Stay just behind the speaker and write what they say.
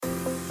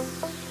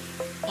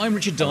I'm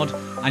Richard Dodd,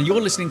 and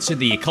you're listening to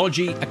the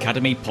Ecology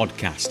Academy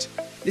podcast.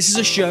 This is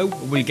a show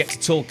where we get to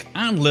talk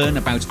and learn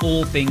about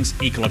all things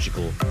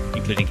ecological,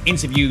 including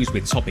interviews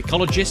with top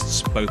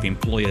ecologists, both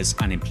employers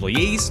and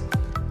employees,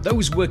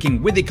 those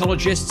working with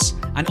ecologists,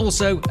 and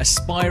also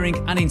aspiring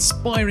and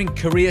inspiring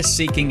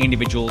career-seeking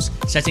individuals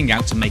setting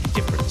out to make a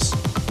difference.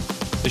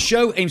 The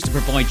show aims to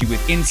provide you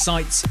with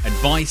insights,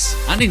 advice,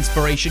 and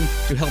inspiration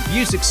to help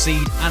you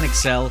succeed and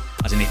excel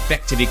as an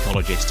effective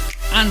ecologist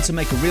and to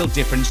make a real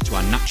difference to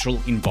our natural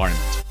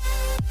environment.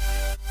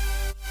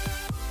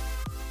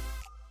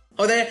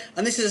 Hi there,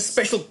 and this is a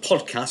special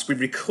podcast we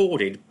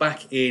recorded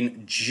back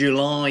in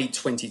July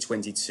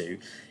 2022.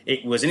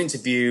 It was an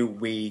interview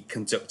we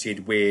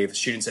conducted with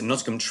students at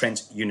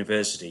Nottingham-Trent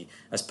University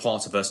as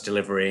part of us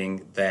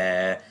delivering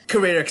their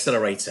Career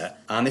Accelerator.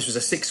 And this was a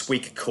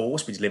 6-week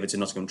course we delivered to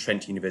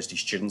Nottingham-Trent University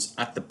students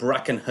at the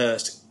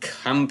Brackenhurst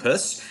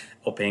campus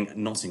up in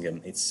Nottingham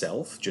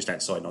itself, just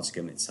outside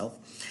Nottingham itself.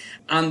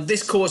 And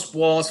this course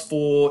was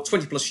for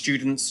 20 plus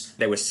students.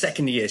 They were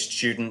second year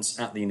students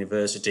at the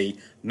university,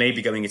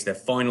 maybe going into their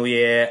final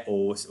year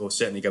or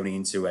certainly going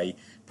into a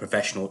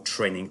professional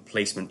training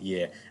placement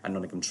year at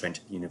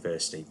Nottingham-Trent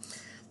University.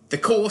 The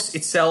course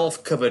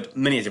itself covered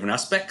many different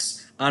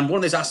aspects, and one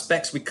of those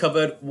aspects we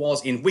covered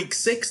was in week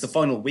 6, the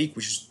final week,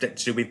 which was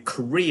to do with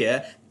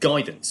career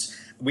guidance.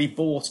 We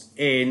brought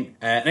in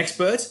an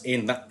expert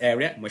in that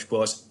area, which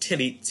was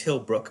Tilly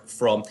Tilbrook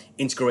from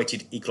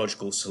Integrated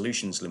Ecological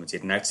Solutions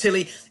Limited. Now,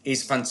 Tilly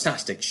is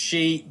fantastic.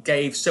 She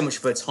gave so much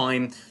of her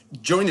time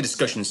during the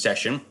discussion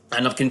session,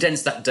 and I've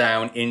condensed that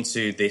down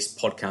into this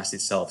podcast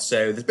itself.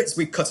 So the bits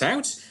we cut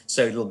out,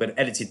 so a little bit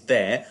edited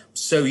there,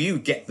 so you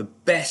get the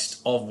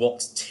best of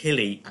what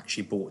Tilly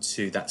actually brought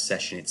to that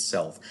session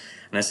itself.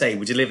 And I say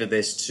we delivered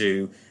this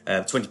to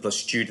 20 plus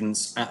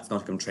students at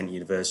Nottingham-Trent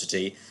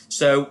University.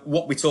 So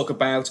what we talk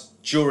about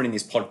during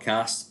this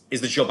podcast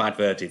is the job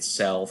advert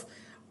itself,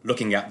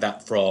 looking at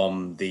that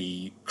from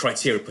the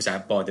criteria put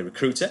out by the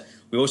recruiter.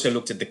 We also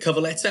looked at the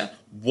cover letter,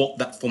 what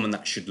that form and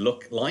that should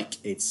look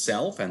like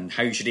itself, and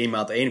how you should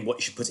email that in, what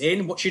you should put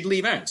in, what you should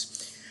leave out.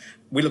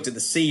 We looked at the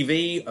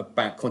CV,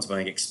 about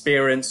quantifying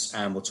experience,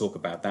 and we'll talk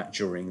about that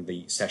during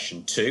the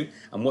session too.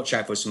 And watch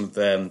out for some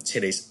of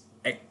Tilly's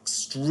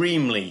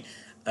extremely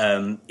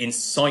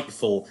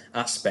insightful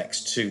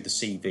aspects to the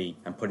CV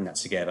and putting that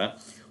together.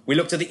 We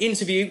looked at the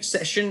interview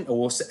session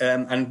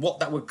and what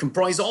that would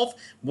comprise of,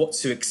 what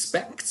to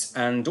expect,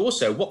 and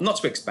also what not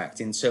to expect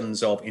in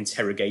terms of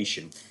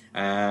interrogation.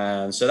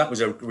 So that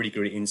was a really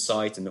good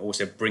insight, and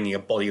also bringing a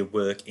body of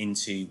work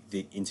into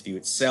the interview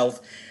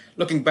itself.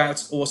 Looking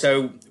about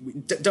also,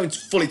 don't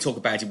fully talk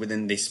about it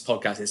within this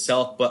podcast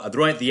itself, but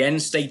right at the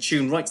end, stay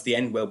tuned right to the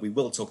end where we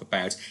will talk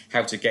about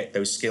how to get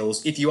those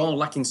skills. If you are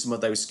lacking some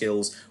of those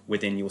skills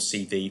within your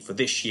CV for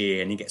this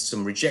year and you get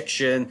some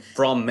rejection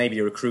from maybe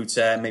a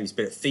recruiter, maybe it's a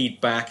bit of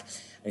feedback,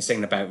 and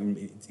saying about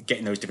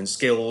getting those different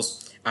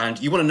skills, and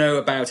you want to know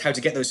about how to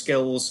get those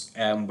skills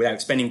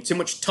without spending too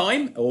much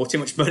time or too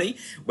much money,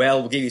 well,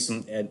 we'll give you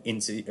some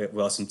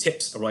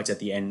tips right at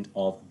the end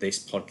of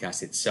this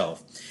podcast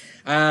itself.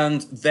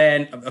 And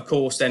then, of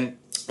course, I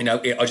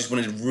just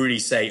wanted to really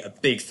say a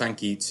big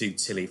thank you to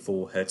Tilly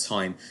for her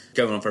time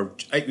going on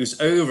it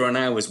was over an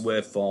hour's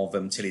worth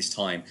of Tilly's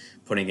time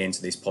putting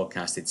into this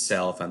podcast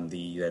itself and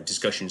the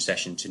discussion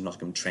session to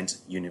Nottingham-Trent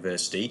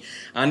University.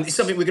 And it's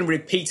something we're going to be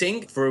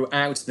repeating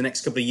throughout the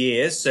next couple of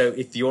years. So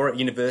if you're at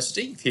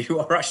university, if you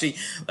are actually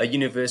a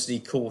university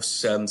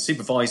course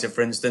supervisor,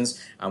 for instance,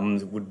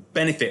 and would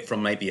benefit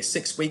from maybe a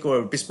 6-week or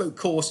a bespoke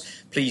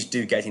course, please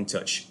do get in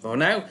touch. For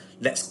now,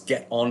 let's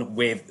get on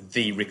with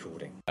the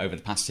recording. Over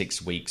the past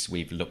 6 weeks,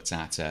 we've looked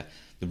at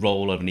the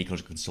role of an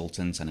ecological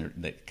consultant and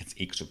the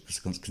ecological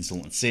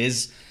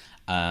consultancies.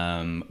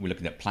 We're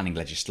looking at planning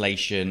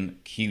legislation,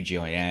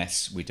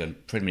 QGIS. We've done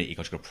preliminary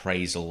ecological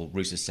appraisal,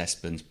 route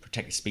assessment,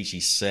 protected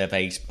species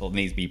surveys. All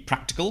needs to be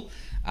practical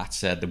at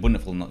the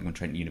wonderful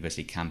Nottingham-Trent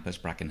University campus,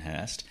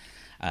 Brackenhurst.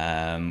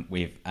 And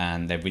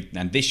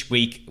this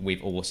week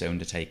we've also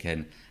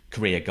undertaken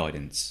career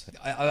guidance.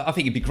 I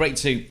think it'd be great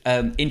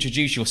to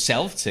introduce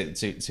yourself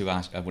to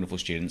our wonderful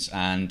students,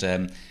 and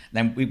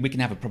then we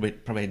can have a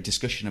probably a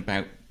discussion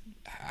about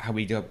how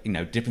we do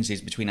differences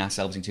between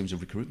ourselves in terms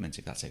of recruitment,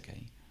 if that's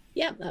okay.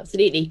 Yeah,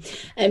 absolutely.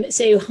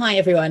 So hi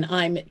everyone,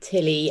 I'm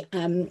Tilly.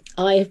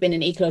 I have been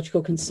an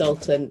ecological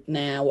consultant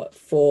now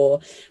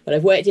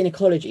I've worked in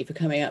ecology for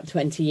coming up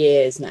 20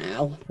 years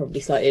now, probably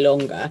slightly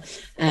longer.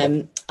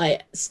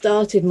 I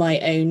started my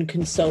own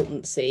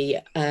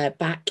consultancy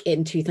back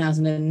in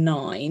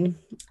 2009,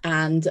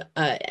 and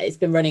it's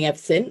been running ever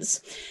since.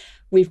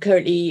 We've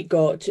currently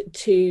got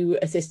 2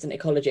 assistant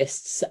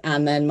ecologists,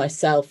 and then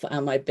myself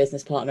and my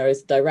business partner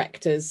as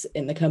directors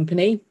in the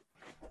company.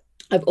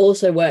 I've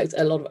also worked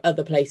a lot of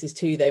other places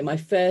too, though. My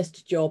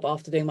first job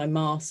after doing my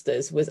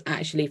master's was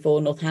actually for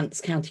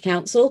Northants County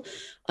Council.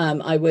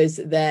 I was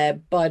their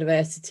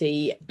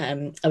biodiversity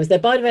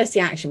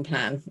action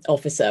plan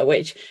officer,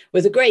 which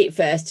was a great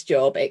first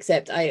job,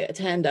 except I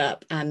turned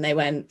up and they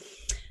went,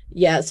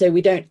 Yeah, so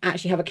we don't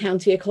actually have a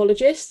county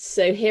ecologist.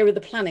 So here are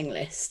the planning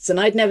lists. And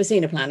I'd never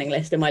seen a planning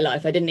list in my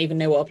life. I didn't even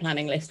know what a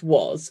planning list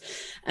was.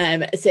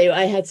 So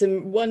I had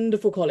some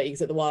wonderful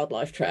colleagues at the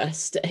Wildlife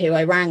Trust who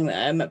I rang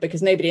them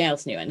because nobody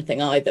else knew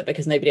anything either,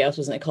 because nobody else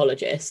was an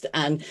ecologist,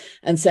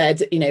 and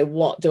said,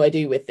 what do I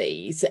do with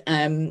these?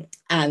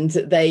 And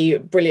they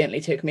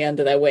brilliantly took me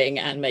under their wing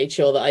and made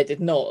sure that I did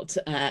not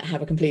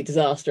have a complete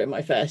disaster in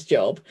my first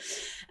job.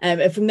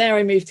 And from there,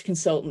 I moved to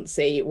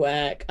consultancy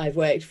work. I've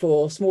worked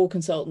for small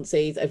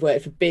consultancies. I've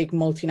worked for big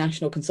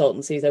multinational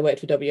consultancies. I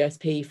worked for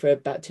WSP for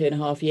about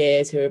 2.5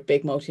 years, who are a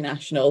big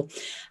multinational.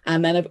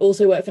 And then I've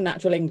also worked for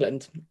Natural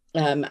England.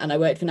 And I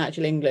worked for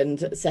Natural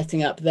England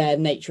setting up their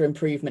nature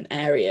improvement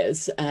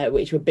areas,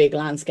 which were big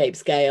landscape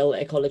scale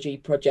ecology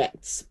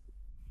projects.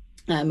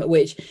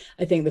 Which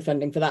I think the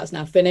funding for that's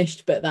now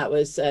finished, but that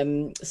was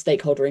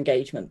stakeholder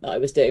engagement that I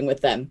was doing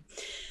with them.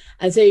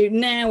 And so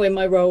now in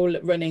my role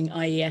running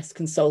IES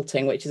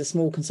Consulting, which is a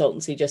small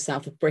consultancy just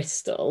south of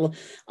Bristol,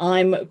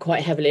 I'm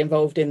quite heavily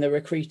involved in the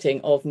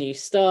recruiting of new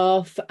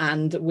staff.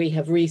 And we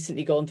have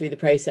recently gone through the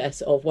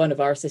process of one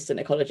of our assistant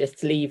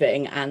ecologists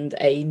leaving and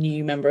a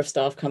new member of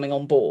staff coming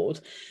on board.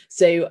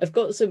 So I've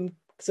got some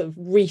sort of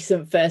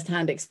recent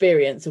first-hand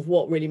experience of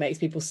what really makes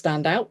people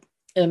stand out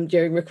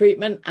during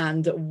recruitment,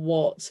 and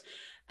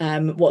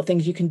what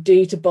things you can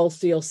do to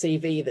bolster your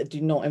CV that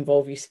do not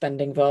involve you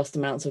spending vast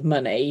amounts of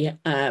money,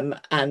 and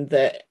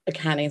that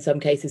can in some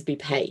cases be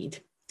paid.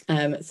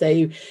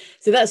 So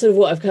that's sort of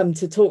what I've come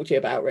to talk to you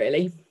about,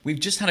 really. We've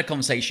just had a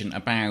conversation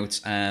about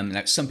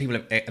some people,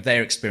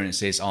 their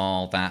experiences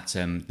are that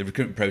the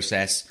recruitment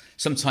process,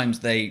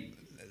 sometimes they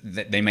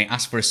may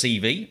ask for a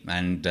CV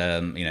and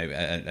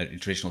a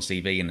traditional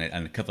CV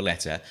and a cover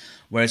letter,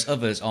 whereas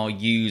others are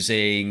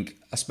using,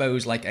 I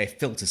suppose, like a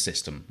filter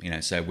system.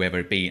 So whether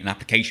it be an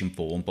application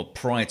form, but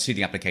prior to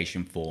the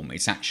application form,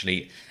 it's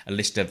actually a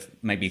list of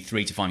maybe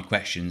 3 to 5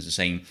 questions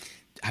saying,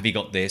 have you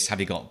got this?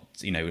 Have you got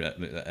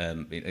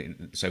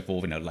so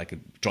forth? Like a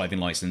driving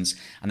license,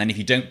 and then if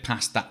you don't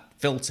pass that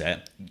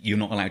filter, you're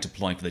not allowed to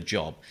apply for the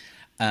job.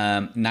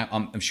 Now,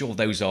 I'm sure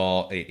those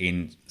are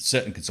in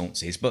certain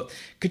consultancies, but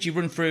could you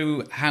run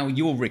through how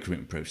your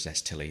recruitment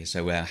process, Tilly?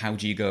 So how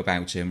do you go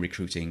about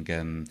recruiting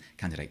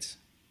candidates?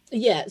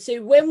 Yeah,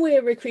 so when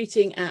we're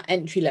recruiting at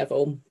entry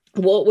level,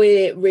 what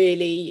we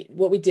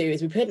do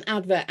is we put an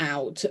advert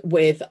out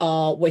with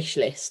our wish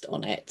list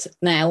on it.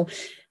 Now,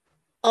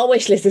 our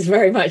wish list is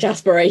very much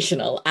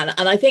aspirational, and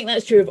I think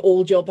that's true of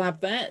all job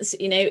adverts.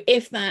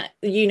 If that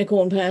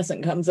unicorn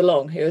person comes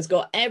along who has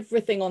got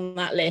everything on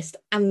that list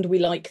and we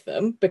like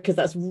them, because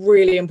that's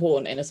really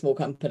important in a small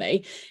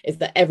company, is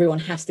that everyone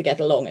has to get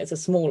along. It's a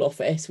small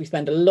office. We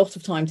spend a lot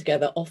of time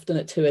together, often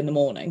at 2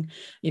 a.m.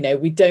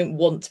 We don't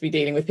want to be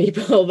dealing with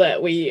people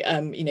that we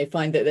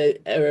find that they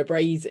are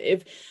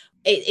abrasive.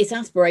 It's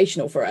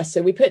aspirational for us.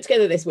 So we put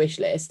together this wish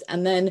list,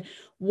 and then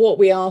what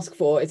we ask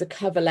for is a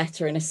cover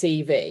letter and a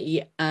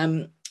CV.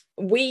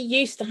 We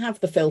used to have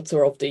the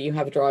filter of, do you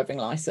have a driving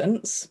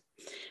license?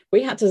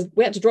 We had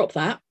to drop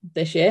that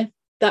this year.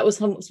 That was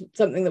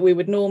something that we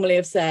would normally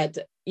have said,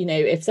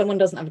 if someone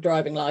doesn't have a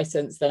driving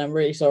license, then I'm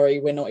really sorry,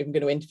 we're not even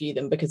going to interview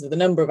them because of the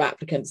number of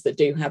applicants that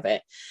do have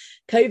it.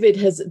 COVID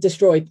has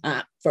destroyed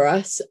that for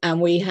us,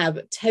 and we have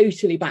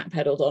totally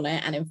backpedaled on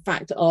it. And in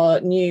fact,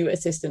 our new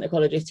assistant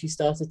ecologist who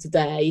started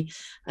today,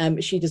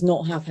 she does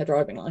not have her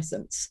driving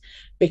license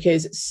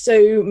because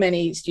so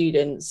many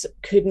students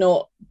could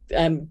not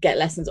get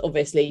lessons,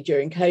 obviously,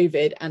 during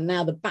COVID. And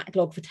now the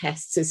backlog for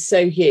tests is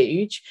so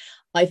huge.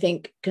 I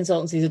think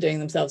consultancies are doing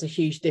themselves a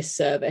huge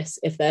disservice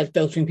if they're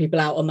filtering people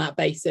out on that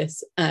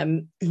basis.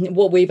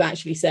 What we've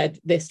actually said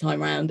this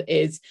time around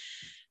is,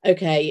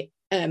 okay,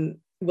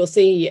 we'll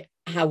see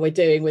how we're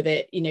doing with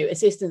it.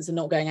 Assistants are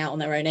not going out on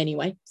their own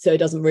anyway, so it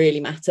doesn't really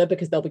matter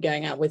because they'll be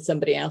going out with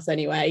somebody else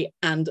anyway.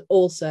 And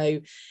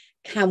also,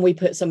 can we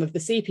put some of the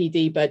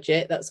CPD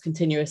budget, that's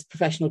continuous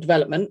professional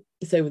development,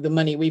 so the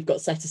money we've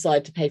got set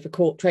aside to pay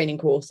for training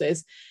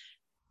courses,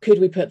 could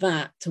we put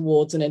that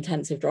towards an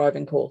intensive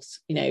driving course?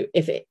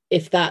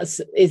 Is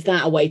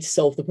that a way to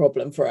solve the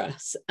problem for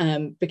us?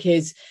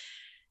 Because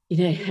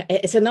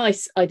it's a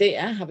nice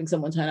idea having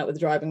someone turn up with a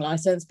driving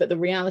license, but the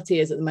reality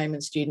is at the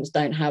moment students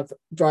don't have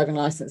driving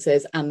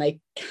licenses and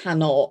they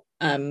can't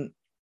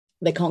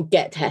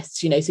get tests,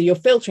 so you're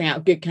filtering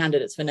out good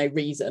candidates for no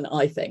reason,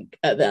 I think,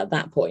 at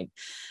that point.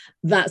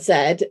 That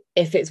said,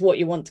 if it's what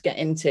you want to get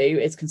into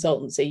is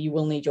consultancy, you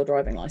will need your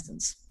driving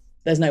license.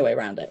 There's no way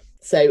around it.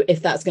 So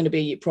if that's going to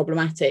be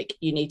problematic,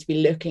 you need to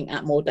be looking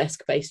at more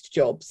desk-based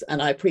jobs.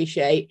 And I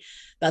appreciate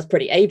that's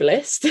pretty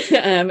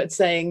ableist,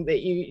 saying that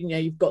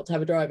you've got to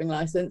have a driving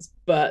license.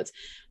 But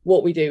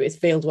what we do is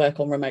field work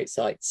on remote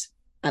sites,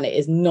 and it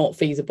is not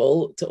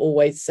feasible to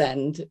always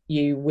send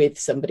you with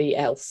somebody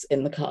else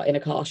in the car, in a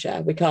car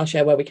share. We car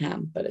share where we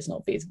can, but it's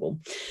not feasible.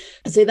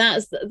 So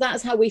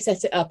that's how we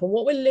set it up. And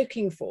what we're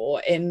looking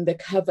for in the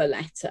cover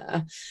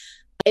letter,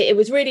 it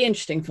was really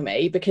interesting for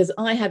me because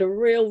I had a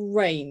real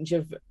range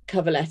of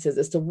cover letters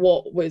as to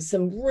what was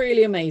some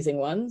really amazing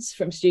ones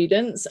from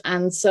students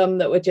and some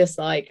that were just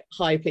like,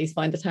 hi, please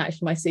find attached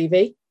to my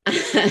CV.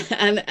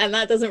 and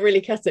that doesn't really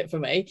cut it for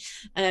me.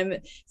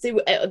 The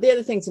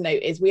other thing to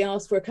note is we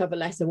ask for a cover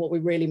letter. What we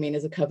really mean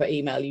is a cover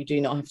email. You do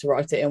not have to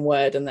write it in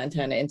Word and then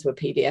turn it into a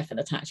PDF and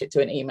attach it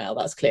to an email.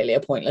 That's clearly a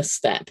pointless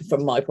step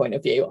from my point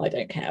of view. I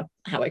don't care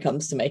how it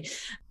comes to me.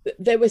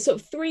 There were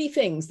sort of three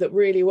things that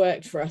really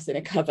worked for us in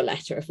a cover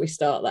letter, if we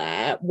start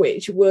there,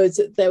 which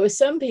was there were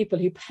some people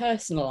who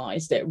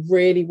personalised it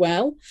really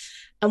well.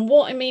 And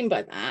what I mean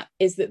by that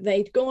is that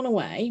they'd gone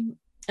away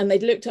and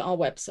they'd looked at our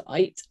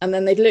website, and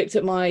then they'd looked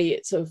at my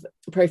sort of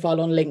profile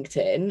on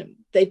LinkedIn.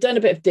 They'd done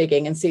a bit of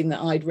digging and seen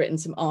that I'd written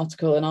an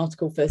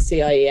article for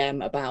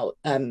CIEM about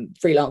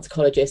freelance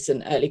ecologists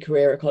and early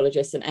career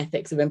ecologists and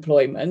ethics of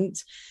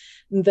employment.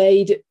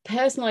 They'd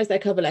personalised their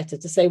cover letter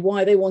to say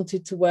why they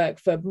wanted to work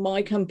for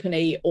my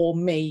company or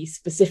me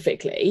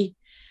specifically,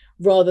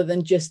 rather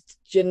than just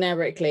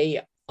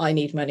generically, I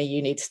need money,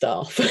 you need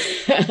staff.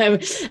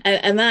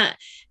 And that,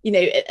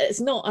 it's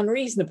not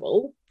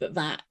unreasonable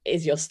that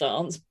is your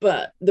stance.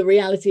 But the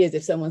reality is,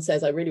 if someone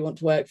says, I really want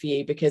to work for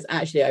you because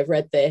actually I've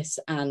read this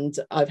and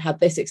I've had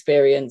this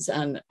experience,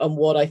 and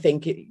what I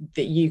think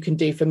that you can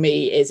do for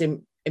me is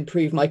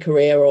improve my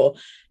career or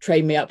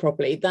train me up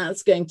properly,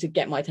 that's going to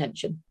get my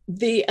attention.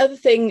 The other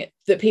thing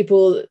that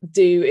people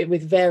do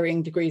with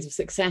varying degrees of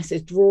success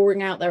is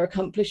drawing out their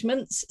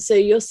accomplishments. So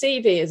your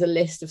CV is a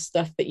list of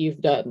stuff that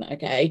you've done,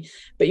 okay?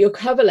 But your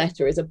cover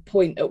letter is a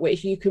point at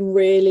which you can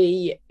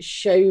really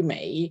show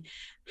me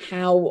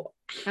how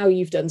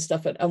you've done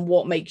stuff and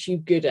what makes you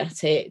good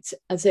at it.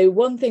 And so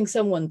one thing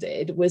someone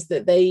did was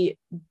that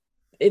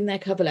in their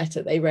cover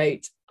letter, they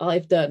wrote,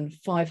 I've done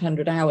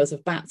 500 hours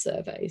of bat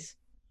surveys.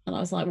 And I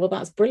was like, well,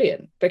 that's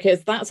brilliant,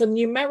 because that's a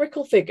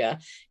numerical figure.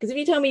 Because if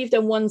you tell me you've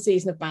done one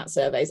season of bat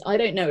surveys, I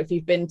don't know if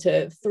you've been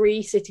to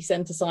 3 city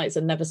centre sites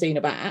and never seen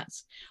a bat,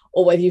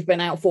 or whether you've been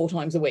out 4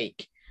 times a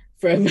week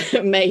from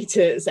May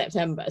to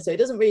September. So it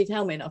doesn't really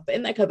tell me enough. But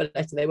in their cover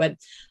letter, they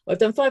went, well, I've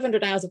done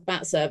 500 hours of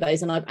bat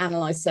surveys and I've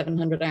analysed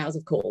 700 hours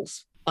of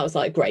calls. I was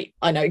like, great,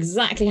 I know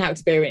exactly how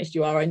experienced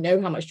you are. I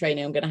know how much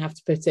training I'm going to have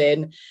to put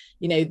in.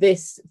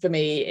 This for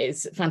me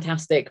is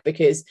fantastic,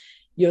 because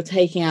you're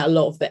taking out a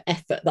lot of the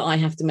effort that I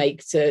have to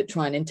make to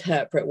try and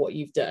interpret what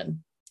you've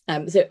done.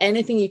 So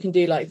anything you can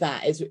do like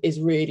that is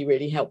really,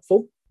 really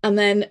helpful. And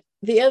then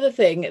the other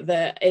thing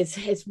that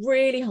is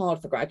really hard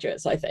for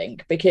graduates, I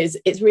think, because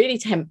it's really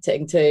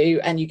tempting to,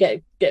 and you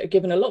get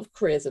given a lot of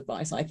careers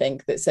advice, I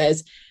think, that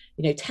says,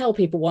 tell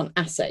people what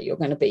asset you're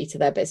going to be to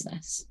their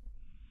business.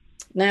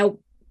 Now,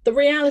 the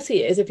reality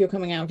is, if you're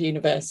coming out of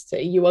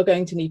university, you are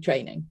going to need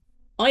training.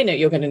 I know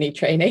you're going to need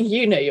training.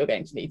 You know you're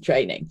going to need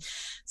training.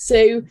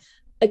 So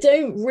it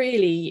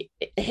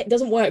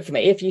doesn't work for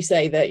me if you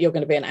say that you're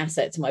going to be an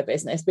asset to my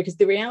business, because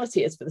the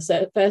reality is, for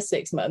the first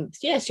 6 months,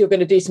 yes, you're going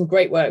to do some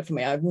great work for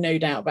me. I have no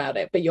doubt about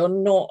it, but you're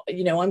not, I'm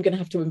going to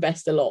have to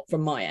invest a lot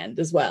from my end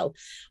as well.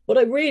 What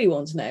I really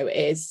want to know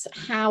is,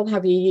 how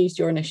have you used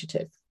your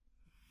initiative?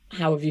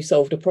 How have you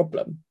solved a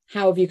problem?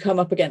 How have you come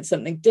up against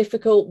something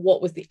difficult?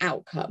 What was the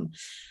outcome?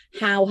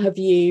 How have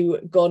you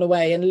gone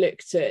away and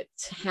looked at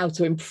how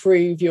to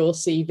improve your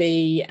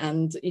CV,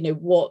 and,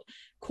 what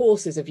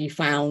courses have you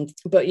found,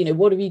 but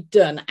what have you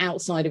done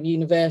outside of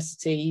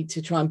university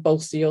to try and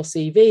bolster your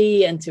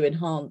CV and to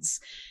enhance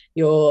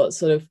your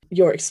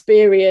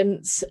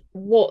experience?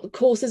 What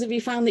courses have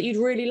you found that you'd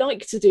really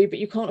like to do but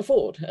you can't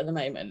afford at the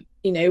moment?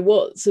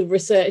 What sort of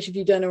research have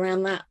you done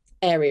around that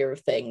area of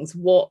things?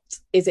 What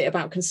is it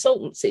about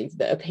consultancy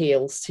that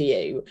appeals to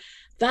you?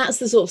 That's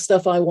the sort of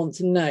stuff I want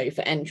to know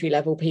for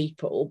entry-level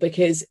people,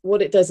 because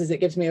what it does is it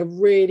gives me a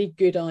really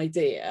good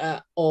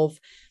idea of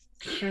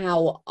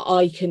how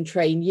I can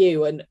train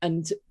you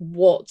and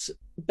what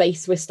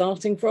base we're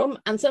starting from.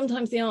 And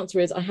sometimes the answer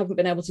is, I haven't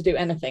been able to do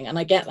anything, and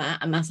I get that,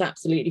 and that's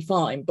absolutely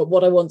fine. But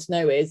what I want to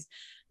know is,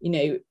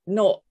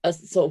 not a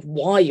sort of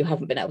why you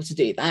haven't been able to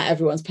do that.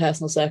 Everyone's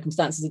personal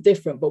circumstances are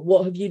different, but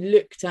what have you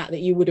looked at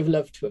that you would have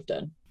loved to have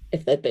done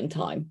if there'd been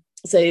time?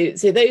 So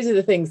those are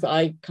the things that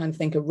I kind of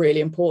think are really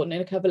important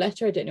in a cover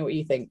letter. I don't know what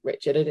you think,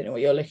 Richard. I don't know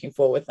what you're looking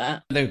for with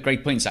that. They're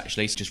great points,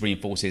 actually. It just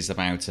reinforces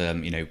about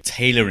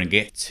tailoring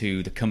it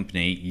to the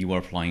company you are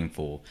applying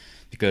for,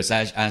 because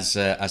as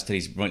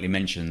Tilly's rightly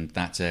mentioned,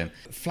 that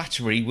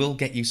flattery will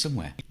get you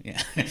somewhere. Yeah.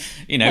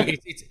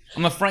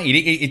 I'm afraid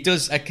it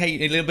does a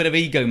little bit of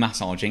ego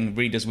massaging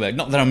really does work.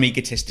 Not that I'm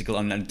egotistical,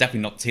 and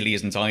definitely not Tilly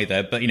isn't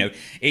either, but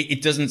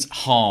it doesn't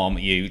harm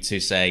you to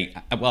say,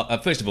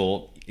 first of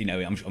all,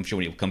 I'm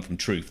sure it will come from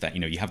truth that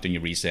you have done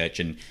your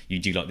research and you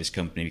do like this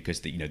company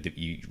because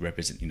you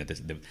represent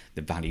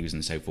the values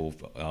and so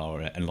forth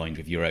are aligned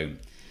with your own.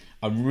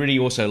 I really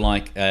also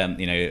like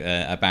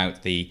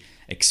about the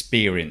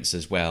experience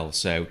as well.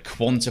 So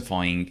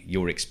quantifying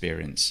your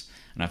experience,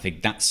 and I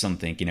think that's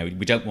something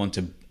we don't want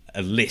a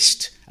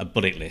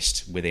bullet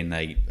list within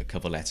a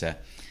cover letter.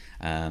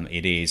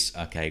 It is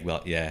okay.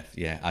 Well, yeah.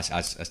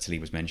 As Tilly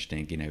was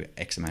mentioning,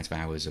 X amount of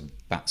hours of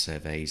bat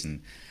surveys,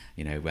 and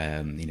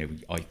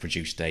I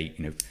produced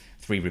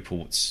 3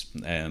 reports,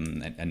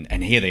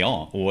 and here they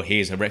are, or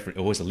here's a reference,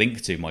 or here's a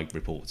link to my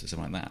reports, or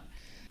something like that.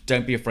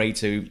 Don't be afraid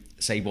to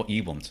say what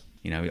you want.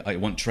 I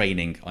want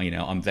training.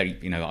 I'm very,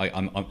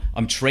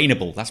 I'm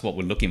trainable. That's what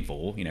we're looking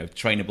for.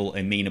 Trainable,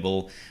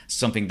 amenable,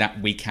 something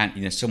that we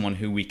can, someone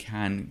who we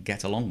can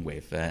get along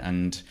with.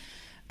 And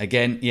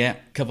again,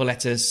 cover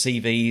letters,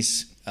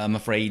 CVs. I'm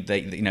afraid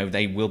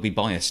they will be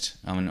biased.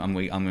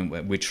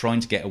 We're trying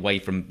to get away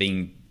from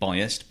being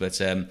biased, but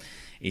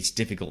it's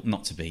difficult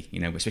not to be.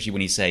 Especially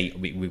when you say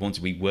we want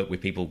to work with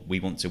people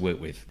we want to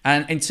work with.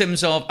 And in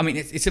terms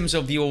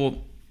of your,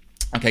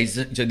 okay,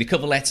 so the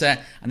cover letter,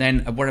 and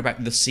then what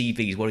about the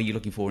CVs? What are you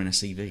looking for in a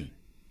CV?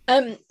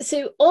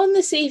 So on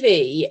the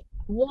CV,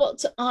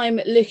 what I'm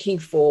looking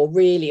for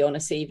really on a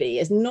CV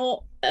is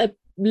not a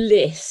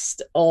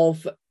list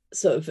of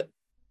sort of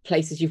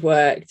places you've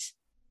worked,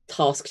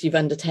 tasks you've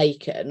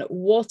undertaken.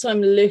 What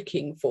I'm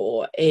looking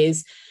for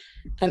is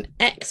an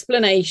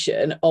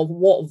explanation of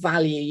what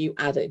value you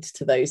added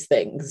to those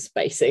things,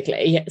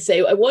 basically.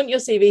 So I want your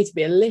CV to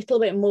be a little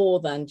bit more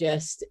than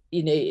just,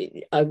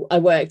 I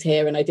worked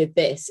here and I did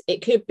this.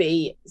 It could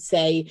be,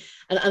 say,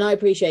 and I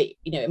appreciate,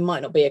 it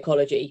might not be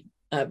ecology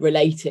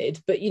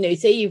related, but,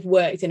 say you've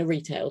worked in a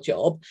retail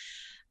job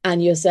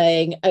and you're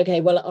saying, okay,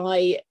 well,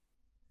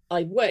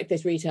 I worked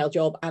this retail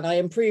job and I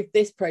improved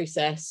this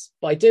process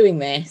by doing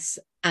this,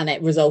 and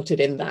it resulted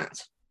in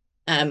that.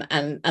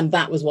 And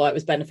that was why it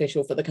was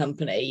beneficial for the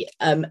company.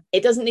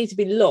 It doesn't need to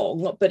be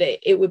long, but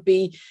it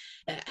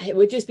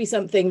would just be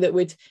something that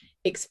would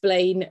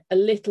explain a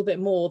little bit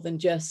more than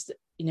just,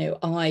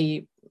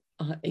 I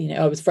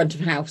was front of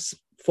house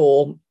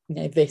for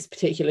this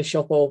particular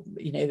shop, or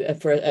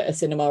for a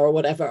cinema or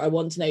whatever. I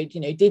want to know,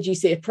 did you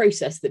see a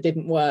process that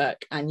didn't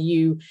work and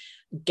you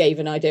gave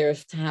an idea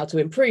of how to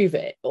improve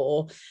it,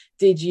 or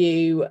did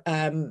you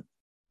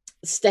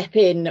step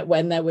in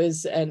when there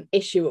was an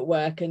issue at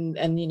work and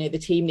the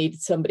team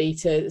needed somebody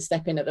to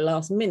step in at the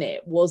last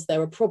minute? Was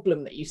there a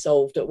problem that you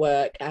solved at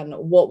work, and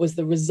what was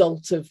the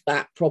result of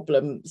that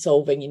problem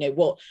solving?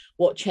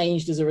 What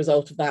changed as a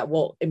result of that?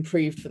 What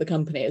improved for the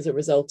company as a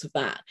result of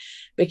that?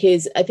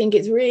 Because I think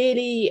it's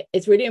really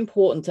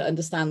important to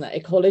understand that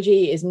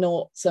ecology is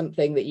not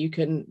something that you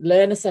can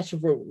learn a set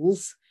of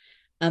rules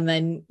and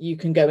then you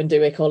can go and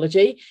do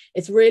ecology.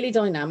 It's really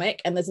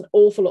dynamic, and there's an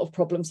awful lot of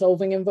problem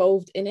solving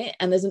involved in it.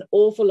 And there's an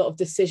awful lot of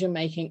decision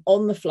making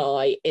on the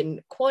fly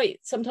in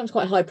sometimes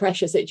quite high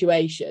pressure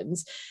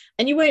situations.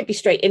 And you won't be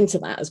straight into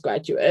that as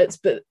graduates,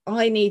 but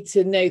I need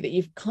to know that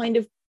you've kind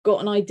of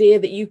got an idea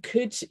that you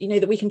could,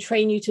 that we can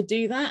train you to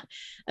do that,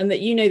 and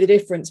that the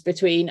difference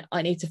between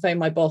I need to phone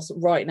my boss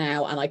right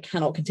now and I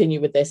cannot continue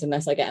with this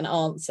unless I get an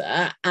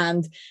answer,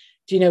 and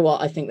do you know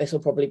what? I think this will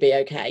probably be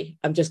okay.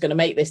 I'm just going to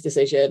make this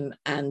decision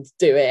and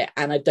do it.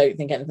 And I don't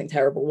think anything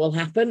terrible will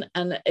happen.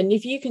 And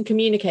if you can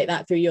communicate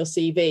that through your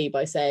CV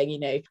by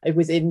saying,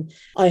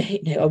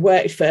 I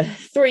worked for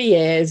 3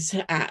 years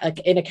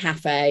in a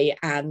cafe,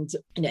 and,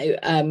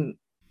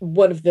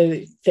 one of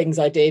the things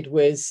I did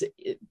was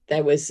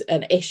there was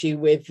an issue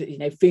with,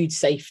 food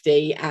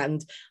safety,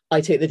 and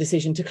I took the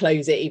decision to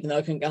close it even though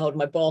I couldn't get hold of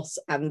my boss,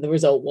 and the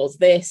result was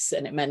this,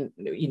 and it meant,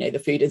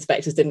 the food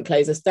inspectors didn't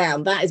close us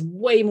down. That is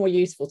way more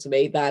useful to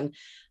me than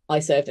I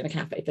served in a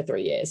cafe for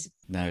 3 years.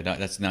 No,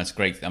 that's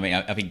great. I mean,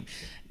 I think,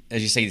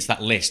 as you say, it's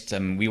that list.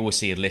 We always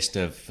see a list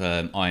of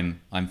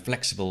I'm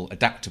flexible,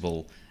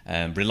 adaptable,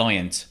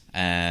 reliant,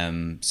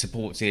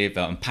 supportive,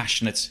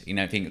 passionate.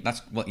 I think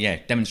that's what.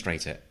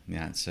 Demonstrate it.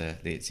 Yeah,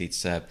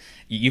 it's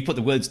you put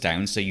the words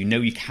down so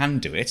you can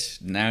do it.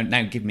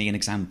 Now give me an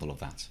example of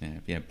that.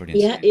 Yeah,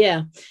 brilliant.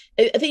 Yeah.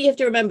 I think you have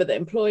to remember that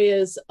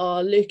employers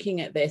are looking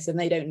at this and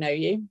they don't know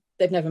you.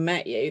 They've never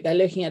met you. They're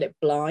looking at it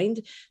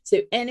blind.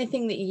 So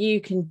anything that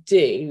you can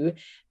do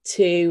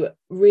to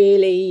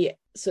really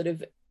sort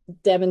of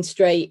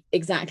demonstrate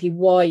exactly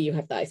why you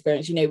have that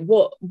experience,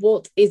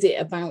 what is it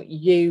about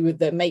you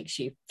that makes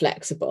you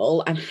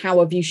flexible, and how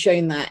have you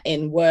shown that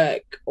in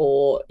work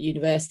or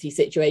university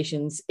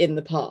situations in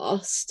the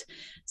past,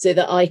 so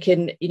that I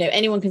can,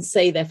 anyone can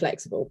say they're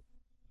flexible.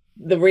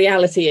 The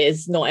reality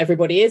is not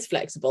everybody is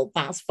flexible.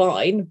 That's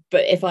fine.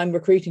 But if I'm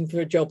recruiting for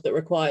a job that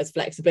requires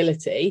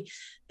flexibility,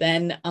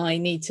 then I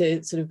need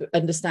to sort of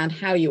understand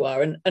how you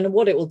are. And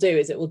what it will do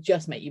is it will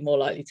just make you more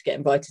likely to get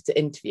invited to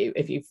interview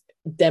if you've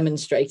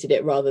demonstrated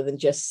it rather than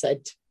just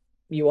said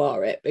you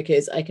are it.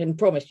 Because I can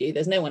promise you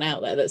there's no one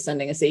out there that's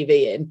sending a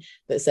CV in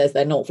that says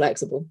they're not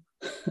flexible.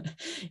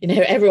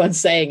 Everyone's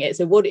saying it.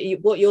 So what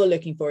you're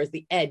looking for is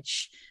the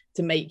edge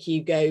to make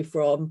you go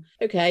from,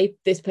 okay,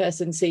 this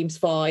person seems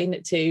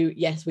fine, to,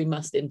 yes, we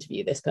must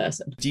interview this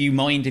person. Do you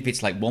mind if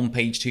it's like 1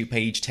 page, 2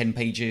 page, 10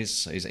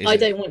 pages? I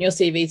don't want your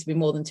CV to be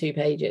more than 2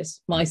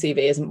 pages. My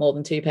CV isn't more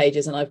than 2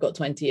 pages, and I've got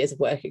 20 years of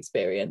work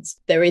experience.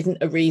 There isn't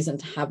a reason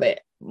to have it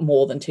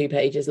more than 2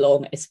 pages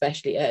long,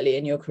 especially early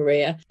in your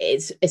career.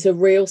 It's a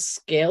real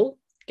skill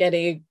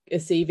getting a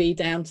CV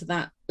down to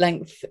that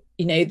length.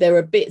 There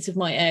are bits of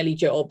my early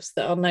jobs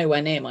that are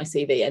nowhere near my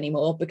CV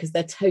anymore because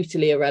they're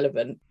totally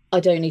irrelevant. I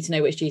don't need to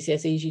know which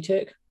GCSEs you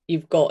took.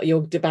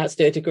 You're about to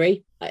do a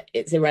degree.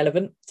 It's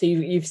irrelevant. So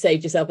you've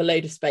saved yourself a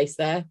load of space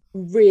there.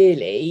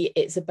 Really,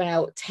 it's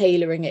about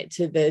tailoring it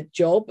to the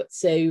job.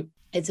 So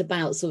it's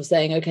about sort of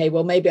saying, okay,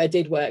 well, maybe I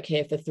did work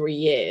here for 3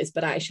 years,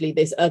 but actually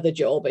this other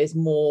job is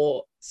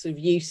more sort of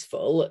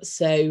useful.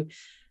 So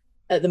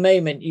at the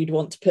moment, you'd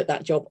want to put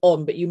that job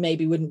on, but you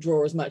maybe wouldn't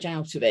draw as much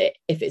out of it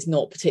if it's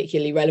not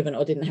particularly relevant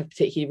or didn't have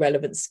particularly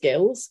relevant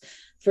skills.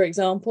 For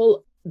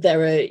example,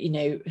 there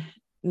are,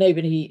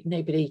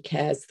 nobody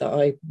cares that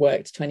I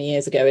worked 20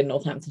 years ago in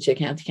Northamptonshire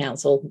County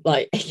Council.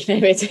 Like,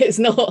 it's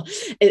not,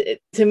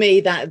 to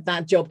me,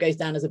 that job goes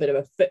down as a bit of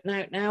a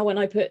footnote now. When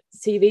I put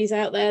CVs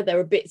out there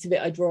are bits of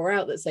it I draw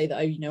out that say that,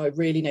 I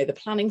really know the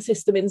planning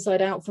system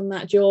inside out from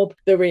that job.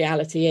 The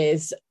reality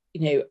is,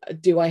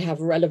 do I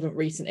have relevant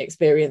recent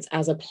experience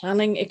as a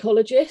planning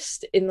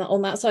ecologist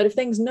on that side of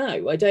things?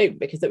 No, I don't,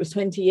 because it was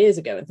 20 years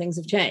ago and things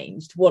have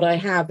changed. What I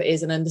have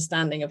is an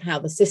understanding of how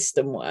the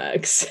system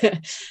works,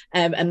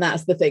 and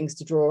that's the things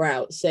to draw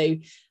out. So,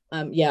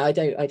 I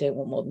don't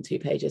want more than 2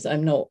 pages.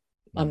 I'm not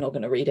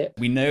going to read it.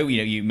 We know,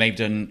 you may have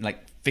done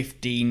like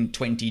 15,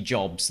 20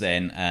 jobs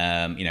then,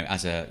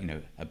 as a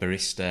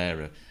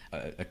barista,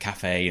 a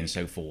cafe and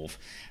so forth.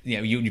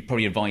 You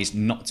probably advise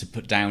not to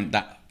put down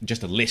that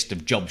just a list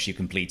of jobs you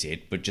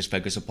completed, but just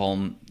focus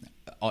upon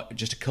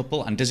just a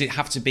couple. And does it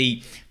have to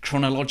be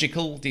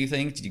chronological, do you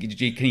think?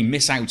 Can you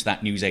miss out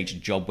that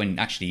newsagent job when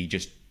actually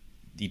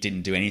you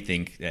didn't do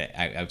anything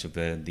out of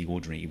the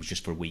ordinary? It was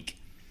just for a week.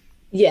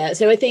 Yeah,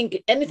 so I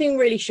think anything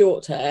really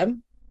short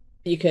term,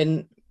 you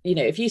can,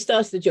 if you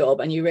started a job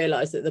and you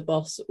realised that the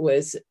boss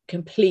was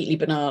completely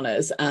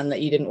bananas and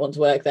that you didn't want to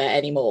work there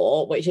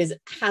anymore, which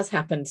has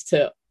happened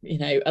to,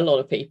 a lot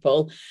of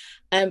people,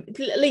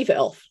 leave it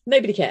off.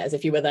 Nobody cares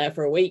if you were there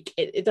for a week.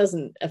 It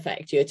doesn't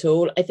affect you at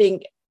all. I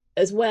think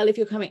as well, if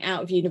you're coming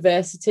out of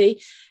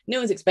university, no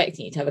one's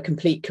expecting you to have a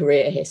complete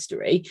career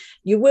history.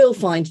 You will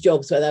find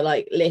jobs where they're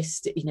like,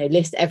 list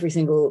every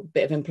single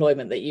bit of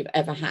employment that you've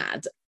ever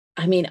had.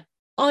 I mean,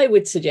 I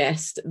would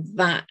suggest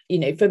that,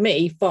 for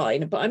me,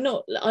 fine, but I'm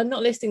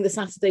not listing the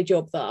Saturday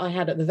job that I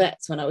had at the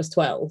vets when I was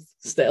 12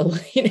 still.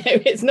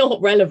 It's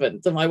not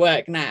relevant to my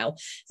work now.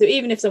 So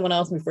even if someone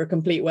asked me for a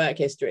complete work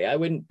history, I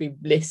wouldn't be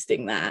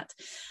listing that.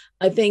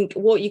 I think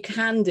what you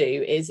can do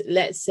is,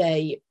 let's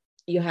say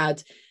you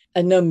had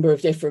a number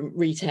of different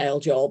retail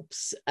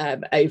jobs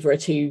over a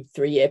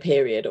 2-3 year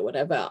period or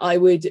whatever. I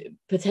would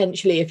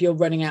potentially, if you're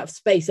running out of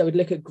space, I would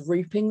look at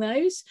grouping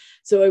those.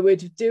 So I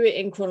would do it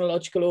in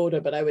chronological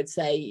order, but I would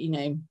say,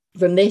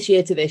 from this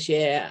year to this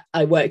year,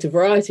 I worked a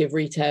variety of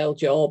retail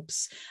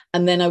jobs.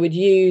 And then I would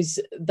use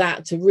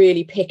that to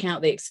really pick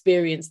out the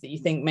experience that you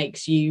think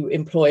makes you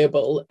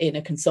employable in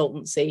a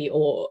consultancy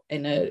or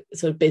in a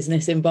sort of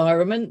business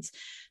environment.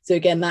 So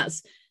again,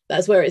 that's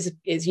where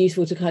it's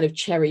useful to kind of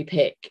cherry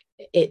pick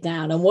it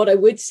down. And what I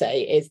would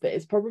say is that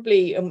it's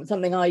probably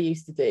something I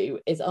used to do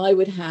is I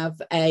would have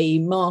a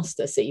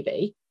master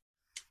CV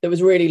that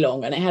was really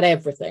long and it had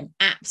everything,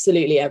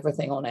 absolutely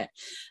everything on it.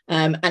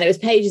 And it was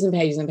pages and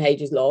pages and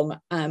pages long.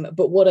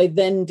 But what I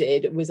then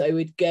did was I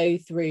would go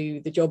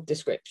through the job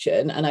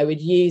description and I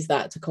would use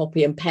that to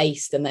copy and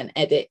paste and then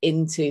edit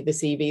into the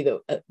CV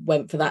that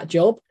went for that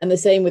job. And the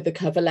same with the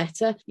cover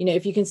letter.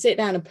 If you can sit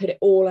down and put it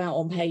all out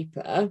on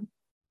paper,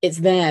 it's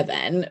there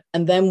then.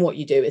 And then what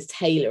you do is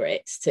tailor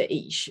it to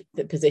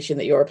the position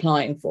that you're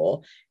applying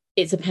for.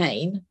 It's a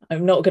pain.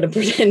 I'm not going to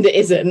pretend it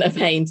isn't a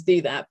pain to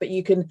do that, but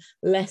you can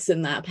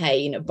lessen that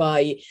pain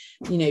by,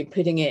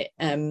 putting it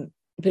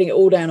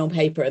all down on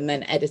paper and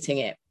then editing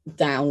it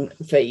down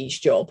for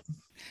each job.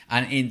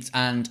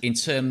 And in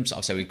terms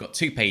of, so we've got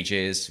 2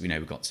 pages,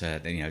 we've got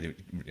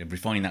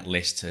refining that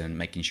list and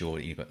making sure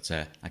that you've got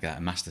like a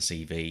master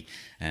CV,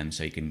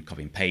 so you can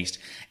copy and paste.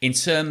 In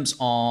terms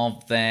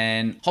of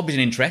then hobbies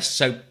and interests,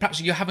 so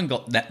perhaps you haven't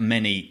got that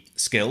many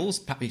skills,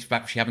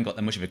 perhaps you haven't got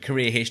that much of a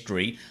career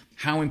history.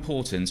 How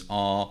important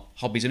are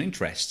hobbies and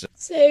interests?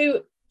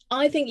 So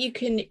I think you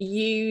can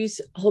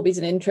use hobbies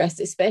and interests,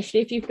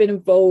 especially if you've been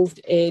involved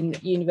in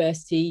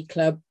university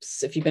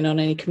clubs, if you've been on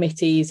any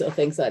committees or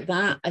things like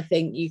that. I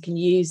think you can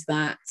use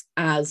that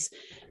as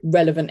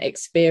relevant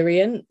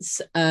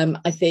experience.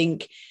 I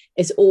think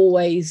it's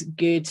always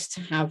good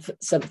to have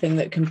something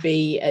that can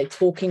be a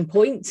talking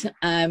point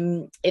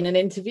in an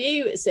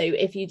interview. So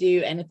if you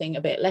do anything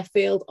a bit left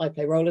field, I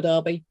play roller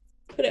derby.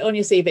 Put it on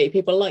your CV.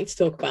 People like to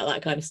talk about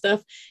that kind of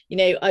stuff.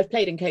 I've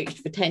played and coached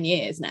for 10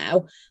 years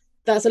now.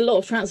 That's a lot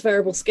of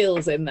transferable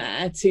skills in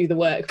there to the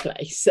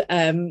workplace.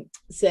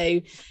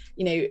 So,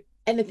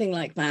 anything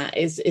like that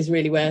is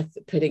really worth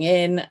putting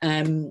in.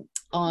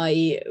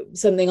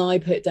 Something I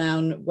put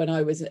down when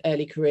I was an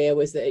early career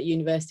was that at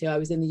university, I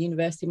was in the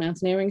University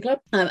Mountaineering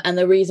Club. And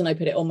the reason I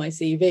put it on my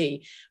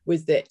CV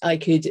was that I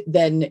could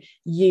then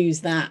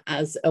use that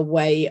as a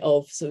way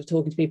of sort of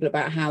talking to people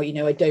about how,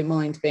 I don't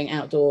mind being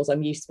outdoors.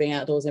 I'm used to being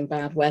outdoors in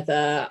bad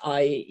weather.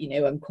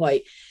 I'm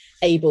quite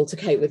able to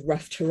cope with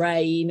rough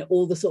terrain,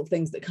 all the sort of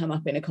things that come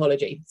up in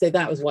ecology. So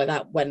that was why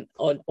that went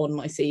on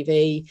my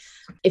CV.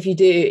 If you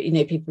do,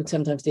 people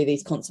sometimes do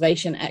these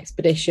conservation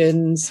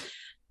expeditions.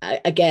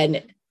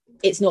 Again,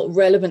 it's not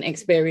relevant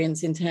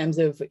experience in terms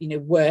of,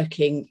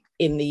 working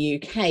in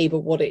the UK,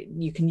 but what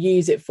you can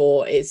use it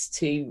for is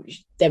to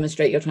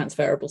demonstrate your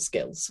transferable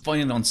skills.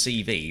 Final on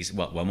CVs,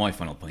 well, my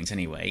final point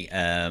anyway,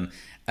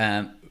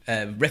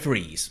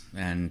 referees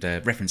and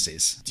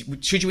references.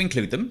 Should you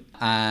include them?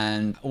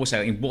 And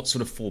also, in what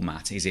sort of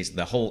format? Is it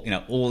the whole,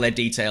 all their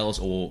details,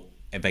 or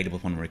available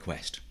upon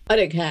request? I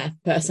don't care,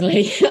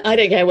 personally. I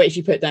don't care which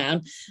you put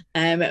down.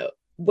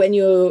 Once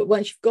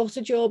you've got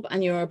a job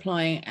and you're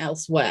applying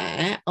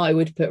elsewhere, I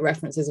would put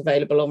references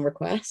available on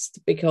request,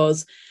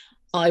 because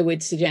I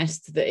would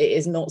suggest that it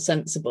is not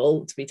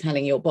sensible to be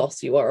telling your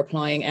boss you are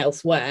applying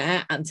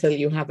elsewhere until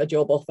you have a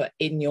job offer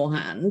in your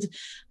hand,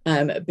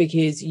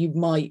 because you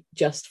might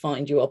just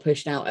find you are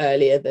pushed out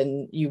earlier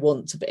than you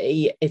want to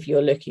be if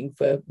you're looking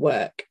for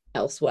work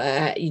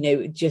elsewhere.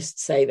 Just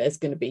say there's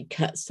going to be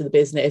cuts to the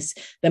business.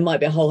 There might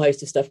be a whole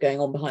host of stuff going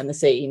on behind the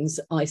scenes.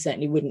 I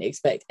certainly wouldn't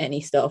expect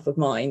any staff of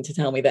mine to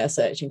tell me they're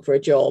searching for a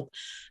job,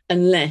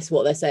 unless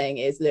what they're saying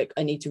is, look,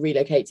 I need to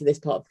relocate to this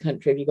part of the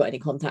country. Have you got any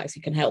contacts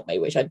who can help me?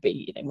 Which I'd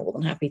be more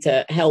than happy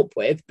to help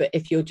with. But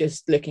if you're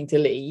just looking to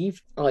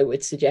leave, I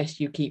would suggest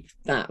you keep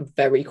that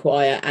very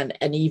quiet.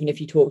 And even if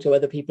you talk to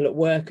other people at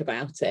work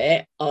about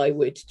it, I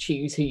would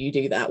choose who you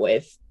do that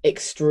with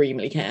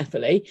extremely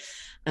carefully.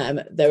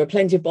 There are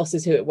plenty of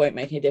bosses who it won't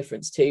make any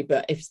difference to,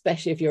 but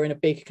especially if you're in a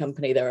big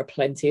company, there are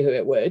plenty who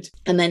it would.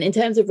 And then in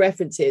terms of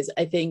references,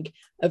 I think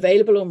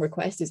available on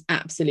request is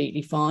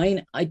absolutely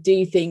fine. I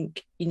do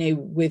think,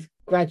 with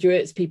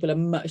graduates, people are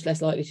much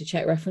less likely to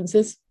check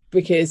references,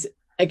 because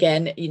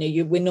again,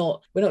 we're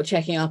not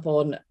checking up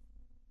on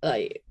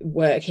like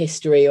work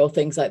history or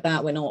things like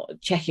that. We're not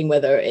checking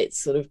whether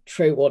it's sort of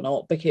true or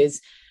not,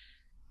 because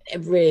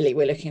really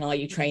we're looking, are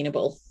you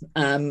trainable?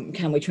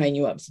 Can we train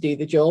you up to do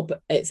the job?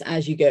 It's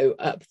as you go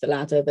up the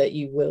ladder that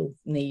you will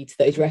need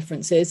those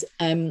references.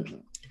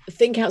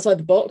 Think outside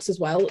the box as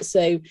well.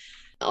 So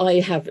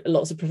I have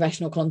lots of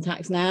professional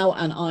contacts now,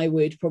 and I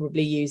would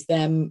probably use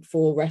them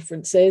for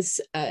references,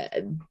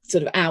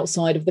 sort of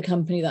outside of the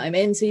company that I'm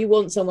in. So you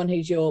want someone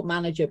who's your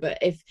manager, but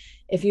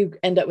if you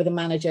end up with a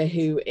manager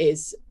who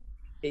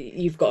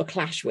you've got a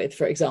clash with,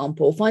 for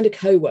example, find a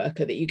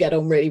co-worker that you get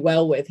on really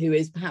well with, who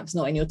is perhaps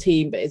not in your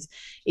team but is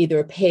either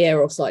a peer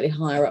or slightly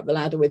higher up the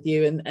ladder with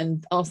you,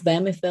 and ask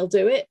them if they'll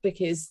do it.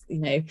 Because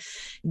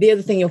the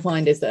other thing you'll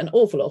find is that an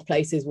awful lot of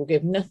places will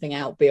give nothing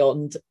out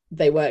beyond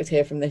they worked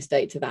here from this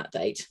date to that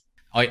date.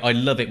 I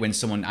love it when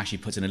someone actually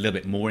puts in a little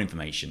bit more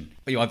information.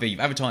 But either you've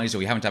advertised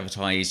or you haven't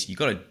advertised, you've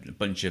got a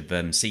bunch of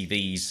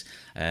CVs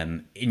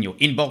in your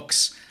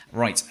inbox.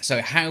 Right,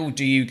 so how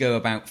do you go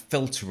about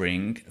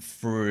filtering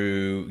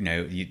through,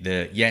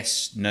 the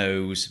yes,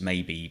 no's,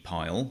 maybe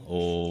pile,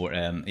 or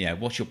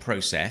what's your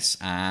process,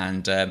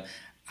 and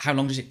how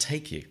long does it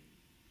take you?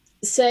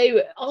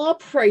 So our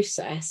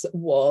process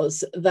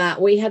was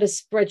that we had a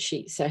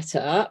spreadsheet set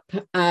up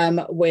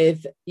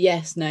with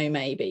yes, no,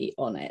 maybe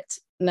on it.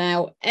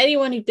 Now,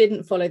 anyone who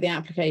didn't follow the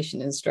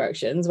application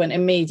instructions went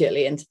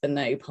immediately into the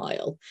no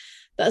pile.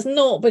 That's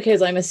not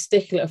because I'm a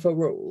stickler for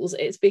rules.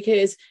 It's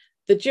because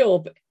the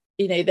job,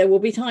 there will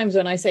be times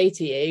when I say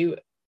to you,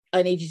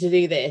 I need you to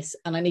do this,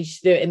 and I need you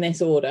to do it in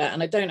this order,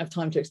 and I don't have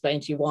time to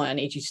explain to you why I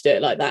need you to do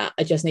it like that.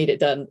 I just need it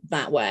done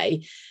that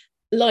way.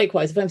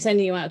 Likewise, if I'm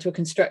sending you out to a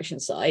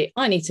construction site,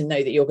 I need to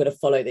know that you're going to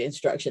follow the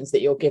instructions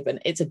that you're given.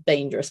 It's a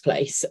dangerous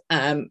place.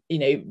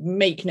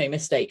 Make no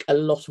mistake, a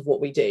lot of what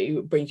we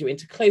do brings you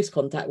into close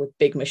contact with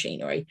big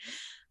machinery.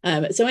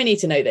 So I need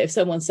to know that if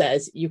someone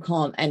says you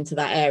can't enter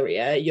that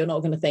area, you're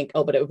not going to think,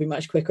 oh, but it would be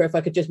much quicker if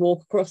I could just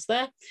walk across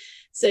there.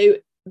 So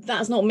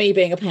that's not me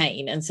being a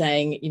pain and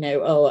saying,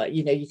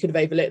 you could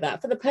have overlooked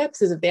that. For the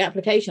purposes of the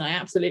application, I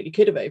absolutely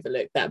could have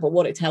overlooked that. But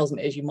what it tells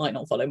me is you might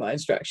not follow my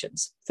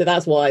instructions. So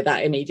that's why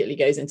that immediately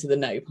goes into the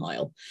no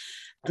pile.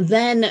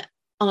 Then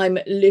I'm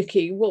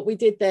looking, what we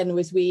did then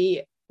was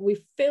we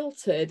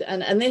filtered,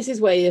 and this is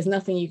where there's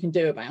nothing you can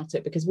do about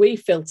it, because we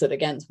filtered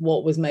against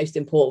what was most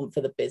important for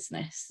the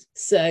business.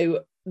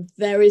 So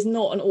there is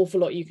not an awful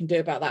lot you can do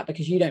about that,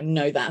 because you don't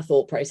know that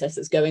thought process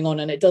that's going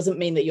on. And it doesn't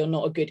mean that you're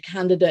not a good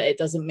candidate. It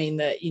doesn't mean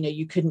that,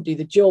 you couldn't do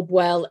the job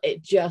well.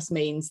 It just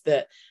means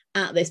that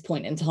at this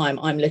point in time,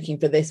 I'm looking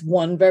for this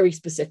one very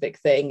specific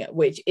thing,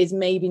 which is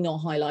maybe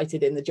not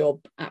highlighted in the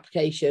job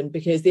application,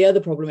 because the other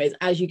problem is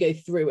as you go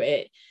through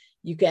it,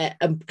 you get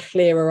a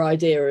clearer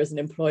idea as an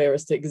employer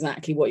as to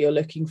exactly what you're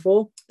looking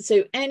for.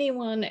 So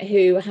anyone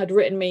who had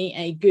written me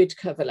a good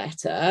cover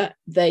letter,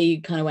 they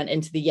kind of went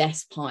into the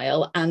yes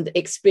pile, and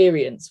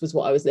experience was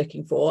what I was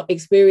looking for,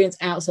 experience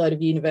outside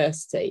of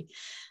university.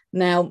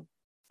 Now,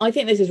 I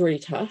think this is really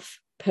tough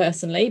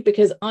personally,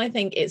 because I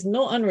think it's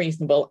not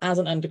unreasonable as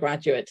an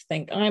undergraduate to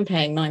think I'm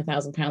paying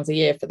 £9,000 a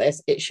year for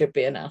this, it should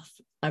be enough.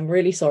 I'm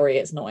really sorry,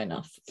 it's not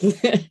enough.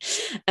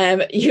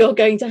 You're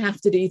going to have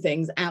to do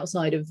things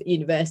outside of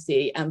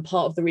university, and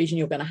part of the reason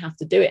you're going to have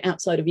to do it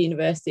outside of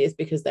university is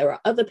because there are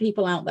other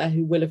people out there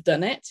who will have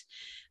done it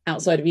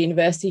outside of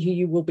university who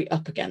you will be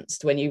up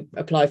against when you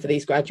apply for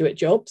these graduate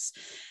jobs.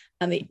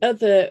 And the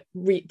other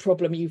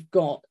problem you've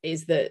got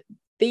is that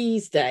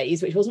these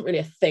days, which wasn't really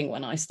a thing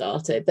when I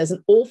started, there's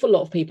an awful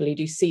lot of people who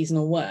do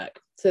seasonal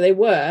work. So they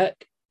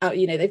work out,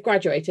 they've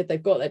graduated,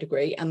 they've got their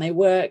degree, and they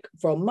work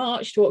from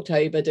March to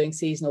October doing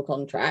seasonal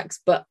contracts.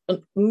 But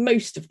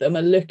most of them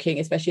are looking,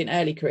 especially in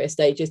early career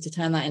stages, to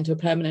turn that into a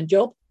permanent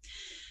job.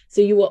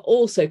 So you are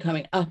also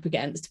coming up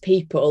against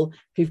people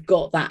who've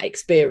got that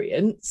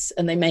experience,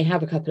 and they may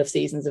have a couple of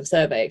seasons of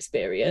survey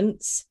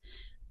experience,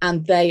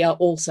 and they are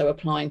also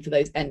applying for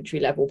those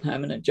entry-level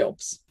permanent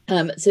jobs.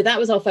 So that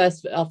was our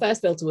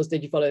first filter was,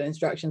 did you follow the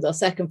instructions? Our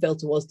second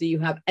filter was, do you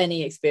have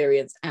any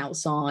experience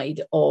outside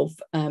of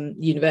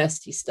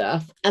university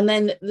stuff? And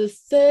then the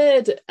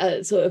third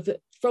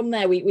from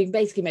there, we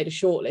basically made a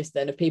shortlist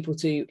then of people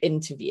to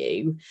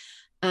interview.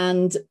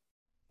 And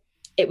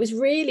it was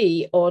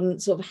really on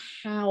sort of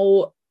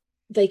how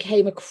they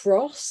came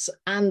across.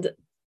 And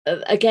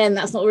again,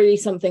 that's not really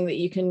something that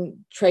you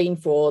can train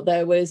for.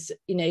 There's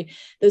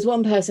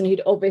one person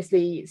who'd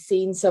obviously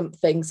seen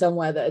something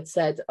somewhere that had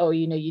said, oh,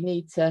 you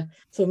need to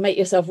sort of make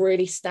yourself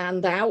really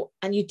stand out.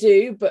 And you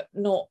do, but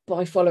not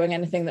by following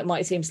anything that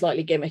might seem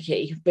slightly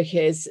gimmicky,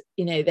 because,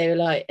 they were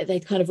like,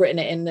 they'd kind of written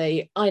it in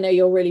the, I know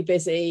you're really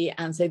busy,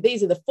 and so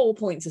these are the 4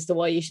 points as to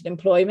why you should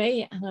employ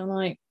me. And I'm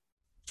like,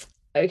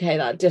 okay,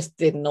 that just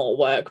did not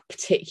work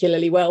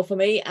particularly well for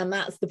me. And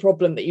that's the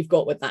problem that you've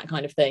got with that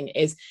kind of thing,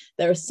 is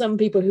there are some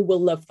people who will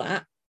love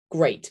that,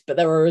 great, but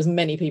there are as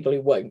many people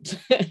who won't.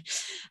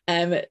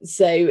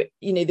 So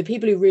the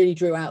people who really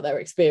drew out their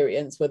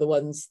experience were the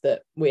ones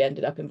that we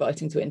ended up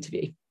inviting to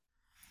interview.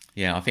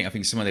 Yeah, I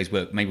think some of those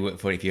work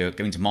for if you're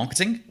going to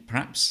marketing,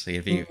 perhaps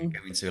if you go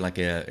into like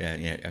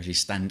actually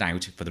stand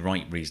out for the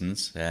right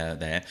reasons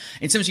there.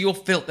 In terms of your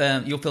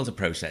filter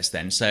process,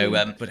 then.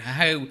 So, but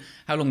how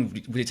long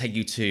would it take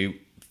you to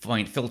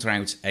filter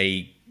out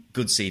a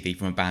good CV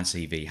from a bad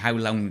CV? How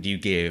long do you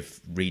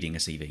give reading a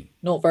CV?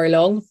 Not very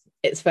long.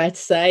 It's fair to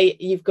say.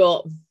 You've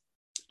got,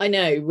 I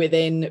know,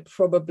 within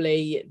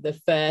probably the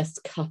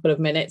first couple of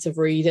minutes of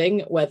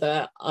reading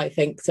whether I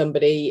think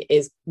somebody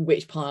is,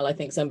 which pile I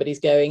think somebody's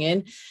going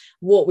in.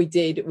 What we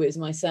did was,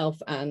 myself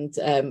and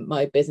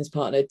my business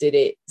partner did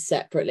it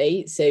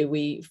separately. So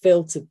we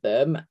filtered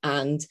them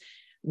and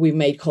we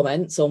made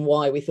comments on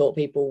why we thought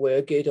people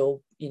were good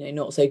or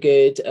not so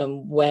good,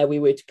 and where we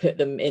would put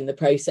them in the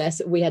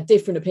process. We had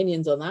different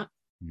opinions on that.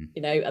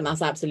 And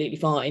that's absolutely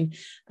fine.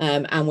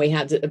 And we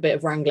had a bit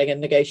of wrangling and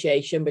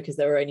negotiation because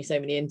there were only so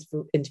many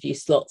interview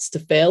slots to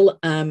fill.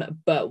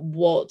 But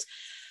what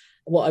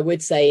I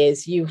would say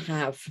is you've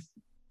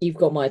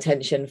got my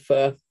attention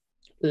for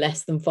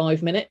less than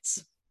 5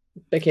 minutes,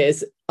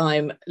 because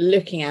I'm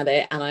looking at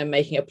it and I'm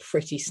making a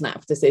pretty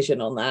snap decision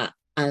on that.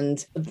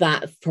 And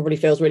that probably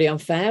feels really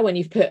unfair when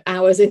you've put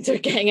hours into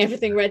getting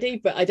everything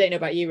ready. But I don't know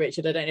about you,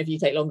 Richard. I don't know if you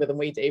take longer than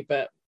we do,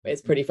 but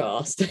it's pretty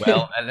fast.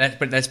 Well, let's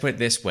put it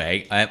this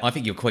way. I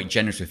think you're quite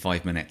generous with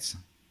 5 minutes.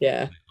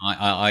 Yeah.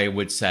 I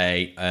would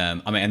say,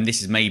 and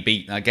this is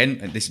maybe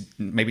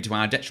to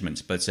our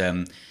detriment, but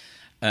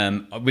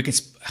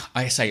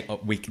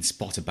we can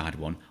spot a bad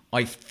one.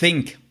 I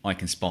think I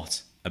can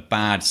spot a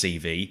bad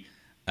CV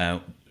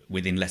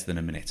within less than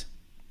a minute.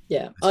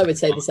 Yeah, I would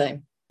say the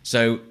same.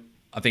 So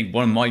I think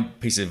one of my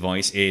pieces of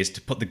advice is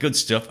to put the good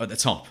stuff at the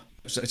top.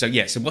 So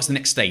what's the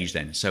next stage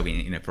then? So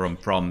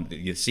from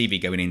the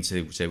CV going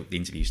into the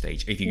interview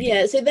stage.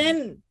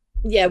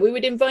 We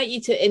would invite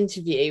you to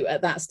interview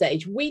at that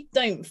stage. We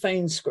don't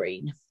phone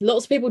screen.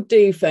 Lots of people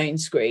do phone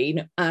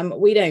screen.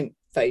 We don't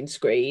phone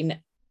screen.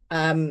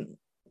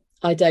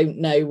 I don't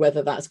know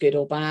whether that's good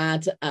or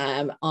bad.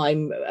 I'm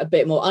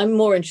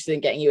more interested in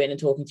getting you in and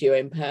talking to you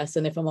in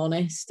person, if I'm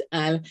honest.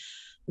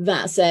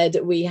 That said,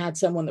 we had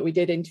someone that we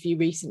did interview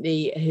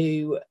recently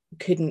who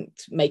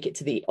couldn't make it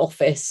to the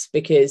office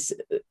because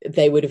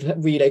they would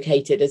have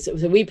relocated. So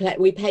we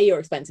pay your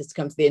expenses to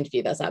come to the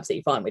interview. That's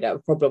absolutely fine. We don't have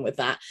a problem with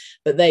that.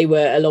 But they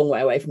were a long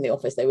way away from the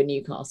office. They were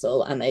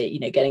Newcastle, and they,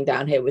 getting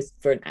down here was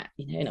for an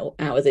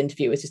hour's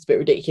interview was just a bit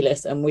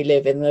ridiculous. And we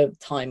live in the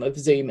time of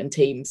Zoom and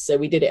Teams, so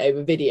we did it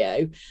over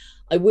video.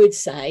 I would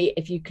say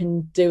if you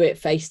can do it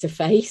face to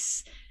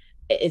face,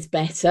 it's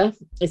better.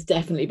 It's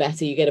definitely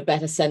better. You get a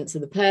better sense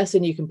of the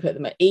person. You can put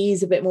them at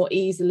ease a bit more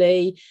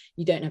easily.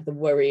 You don't have the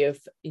worry of,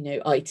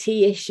 IT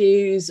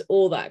issues,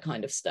 all that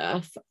kind of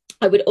stuff.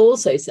 I would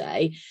also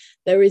say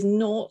there is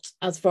not,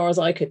 as far as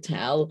I could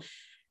tell,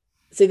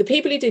 so the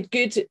people who did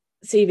good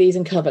CVs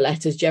and cover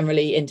letters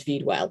generally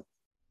interviewed well.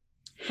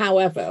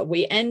 However,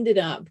 we ended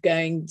up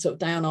going sort of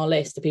down our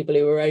list to people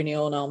who were only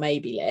on our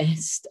maybe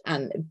list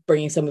and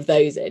bringing some of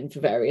those in for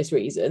various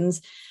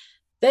reasons.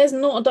 There's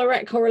not a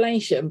direct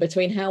correlation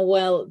between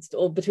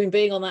between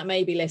being on that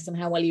maybe list and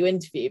how well you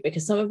interview,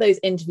 because some of those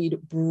interviewed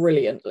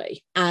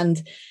brilliantly. And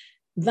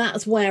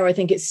that's where I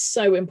think it's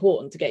so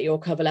important to get your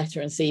cover letter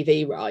and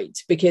CV right,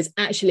 because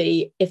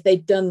actually, if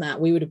they'd done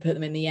that, we would have put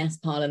them in the yes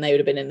pile and they would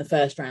have been in the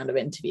first round of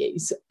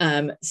interviews.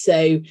 That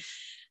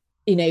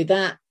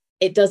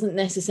it doesn't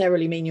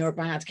necessarily mean you're a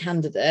bad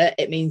candidate.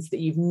 It means that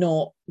you've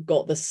not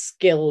got the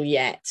skill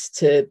yet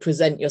to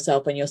present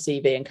yourself on your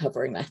CV and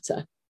covering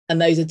letter.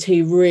 And those are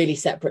two really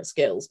separate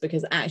skills,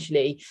 because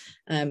actually,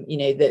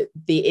 the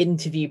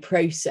interview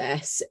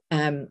process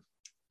it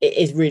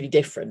is really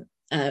different.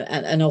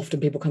 And often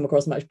people come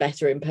across much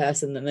better in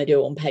person than they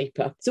do on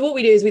paper. So what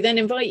we do is we then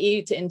invite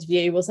you to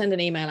interview. We'll send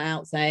an email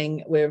out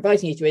saying, we're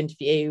inviting you to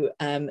interview.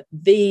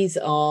 These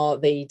are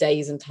the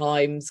days and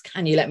times.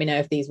 Can you let me know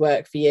if these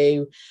work for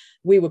you?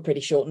 We were pretty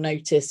short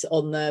notice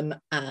on them,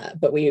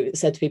 but we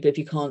said to people, if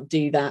you can't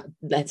do that,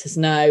 let us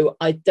know.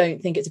 I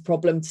don't think it's a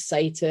problem to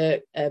say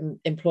to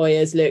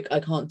employers, look, I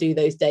can't do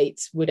those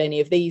dates. Would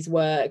any of these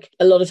work?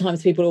 A lot of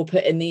times people will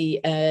put in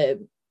the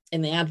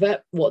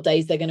advert what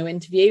days they're going to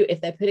interview. If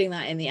they're putting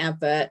that in the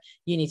advert,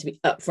 you need to be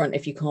upfront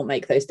if you can't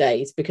make those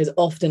days, because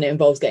often it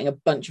involves getting a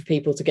bunch of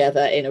people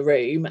together in a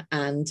room,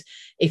 and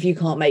if you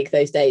can't make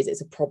those days,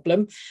 it's a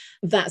problem.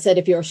 That said,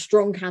 if you're a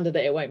strong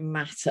candidate, it won't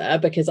matter,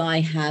 because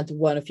I had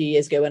one a few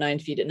years ago when I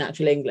interviewed at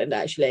Natural England,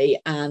 actually,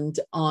 and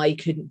I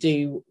couldn't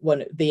do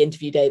the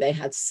interview day they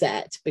had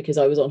set because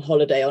I was on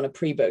holiday, on a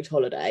pre-booked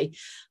holiday,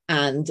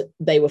 and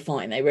they were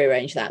fine. They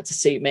rearranged that to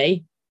suit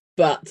me.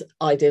 But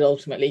I did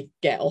ultimately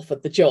get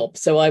offered the job.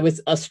 So I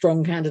was a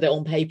strong candidate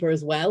on paper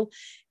as well.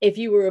 If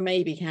you were a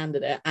maybe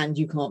candidate and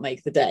you can't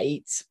make the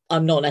date,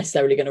 I'm not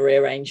necessarily going to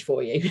rearrange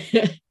for you.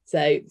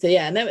 So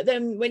yeah. And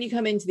then when you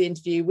come into the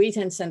interview, we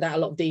tend to send out a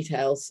lot of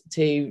details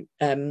to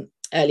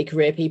early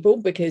career people,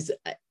 because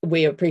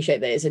we appreciate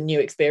that it's a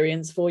new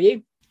experience for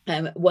you.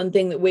 One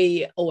thing that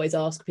we always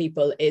ask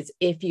people is,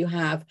 if you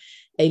have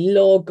a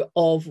log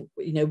of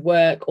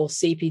work or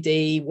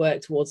CPD,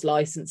 work towards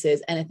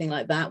licenses, anything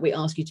like that, we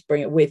ask you to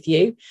bring it with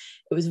you.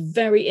 It was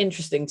very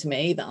interesting to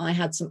me that I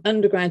had some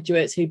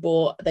undergraduates who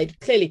they'd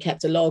clearly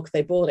kept a log,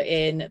 they brought it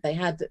in, they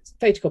had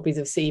photocopies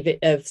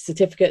of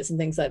certificates and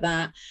things like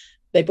that.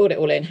 They brought it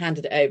all in,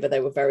 handed it over.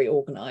 They were very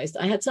organised.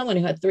 I had someone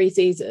who had 3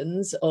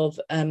 seasons of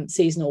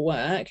seasonal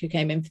work who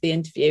came in for the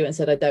interview and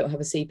said, I don't have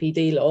a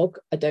CPD log.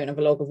 I don't have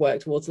a log of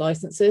work towards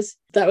licenses.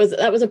 That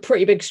was a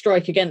pretty big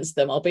strike against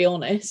them, I'll be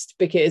honest,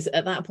 because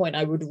at that point,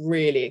 I would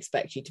really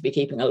expect you to be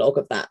keeping a log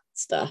of that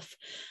stuff.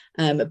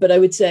 But I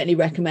would certainly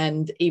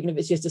recommend, even if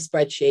it's just a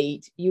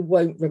spreadsheet, you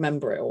won't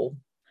remember it all.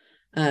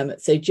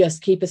 So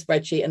just keep a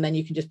spreadsheet, and then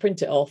you can just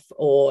print it off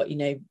or,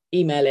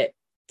 email it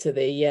to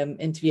the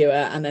interviewer,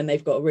 and then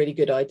they've got a really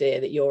good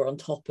idea that you're on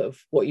top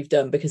of what you've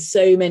done, because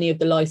so many of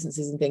the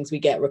licenses and things we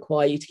get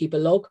require you to keep a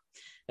log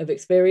of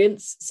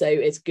experience. So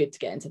it's good to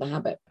get into the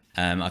habit.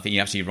 I think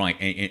you're absolutely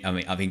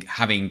right. I think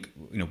having,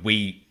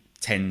 we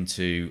tend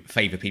to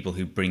favour people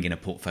who bring in a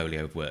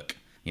portfolio of work,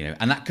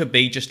 and that could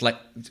be just like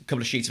a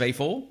couple of sheets of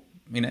A4.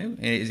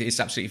 It's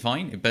absolutely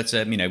fine. But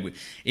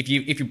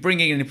if you're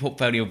bringing in a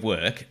portfolio of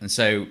work, and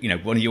so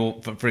one of your,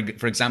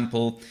 for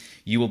example,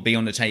 you will be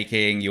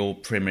undertaking your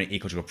preliminary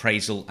ecological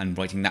appraisal and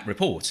writing that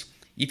report.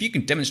 If you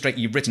can demonstrate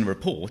you've written a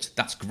report,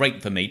 that's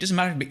great for me. It doesn't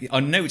matter.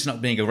 I know it's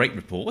not being a great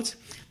report,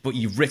 but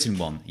you've written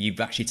one. You've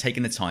actually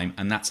taken the time,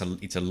 and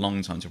it's a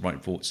long time to write a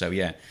report. So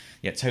yeah,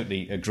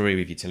 totally agree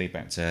with you, Tilly,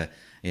 about a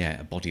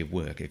body of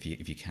work if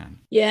you can.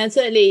 Yeah, and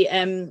certainly.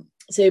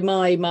 So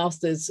my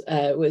master's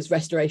was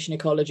restoration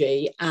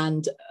ecology,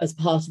 and as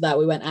part of that,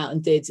 we went out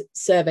and did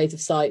surveys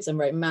of sites and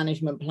wrote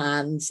management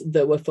plans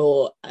that were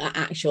for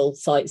actual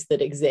sites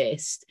that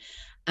exist.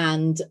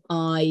 And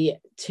I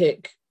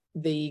took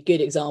the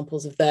good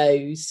examples of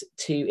those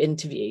to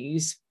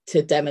interviews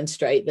to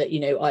demonstrate that,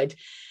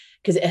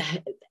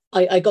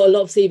 I got a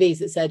lot of CVs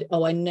that said,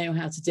 I know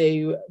how to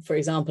do, for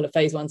example, a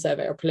phase 1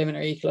 survey or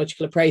preliminary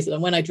ecological appraisal.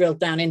 And when I drilled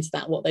down into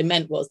that, what they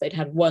meant was they'd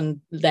had one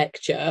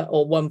lecture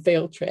or one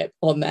field trip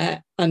on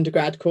their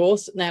undergrad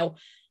course. Now,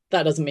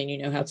 that doesn't mean you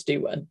know how to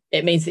do one.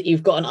 It means that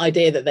you've got an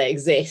idea that they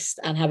exist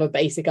and have a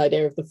basic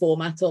idea of the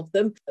format of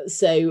them.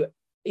 So,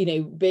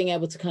 being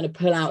able to kind of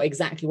pull out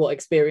exactly what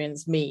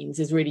experience means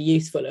is really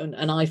useful.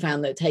 And I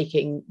found that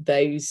taking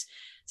those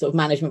sort of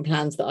management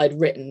plans that I'd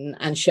written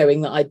and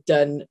showing that I'd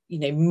done,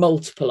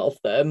 multiple of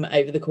them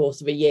over the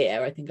course of a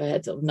year, I think I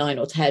had sort of 9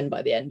 or 10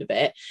 by the end of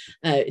it,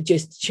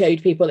 just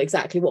showed people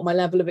exactly what my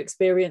level of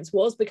experience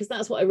was, because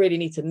that's what I really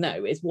need to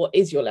know is, what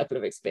is your level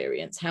of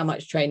experience? How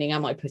much training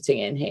am I putting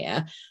in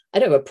here? I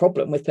don't have a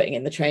problem with putting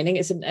in the training.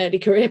 It's an early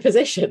career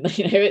position,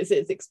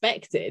 it's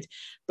expected,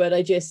 but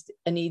I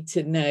need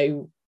to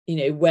know,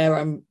 where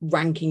I'm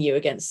ranking you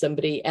against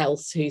somebody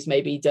else who's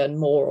maybe done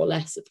more or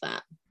less of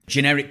that.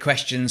 Generic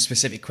questions,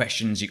 specific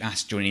questions you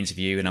ask during an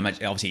interview, and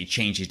obviously it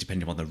changes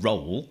depending on the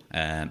role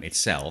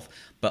itself.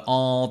 But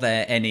are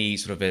there any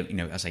sort of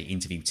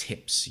interview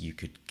tips you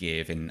could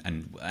give, and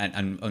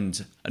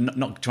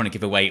not trying to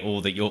give away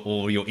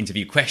all your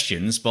interview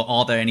questions, but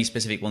are there any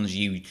specific ones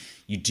you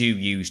do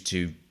use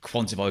to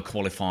quantify or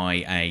qualify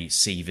a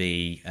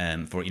CV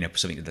for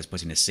something that's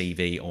put in a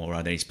CV, or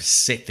are there any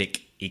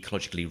specific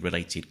ecologically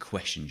related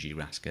questions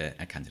you ask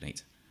a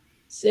candidate?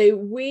 So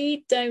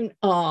we don't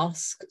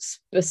ask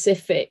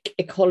specific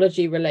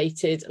ecology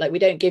related, we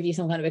don't give you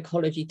some kind of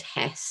ecology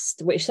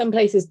test, which some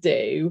places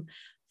do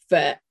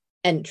for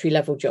entry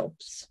level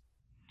jobs,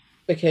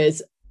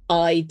 because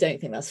I don't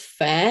think that's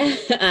fair,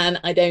 and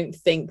I don't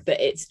think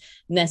that it's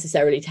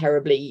necessarily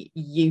terribly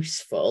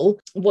useful.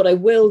 What I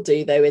will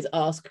do though is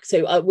ask,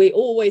 so we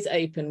always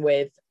open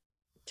with,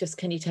 just,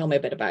 can you tell me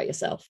a bit about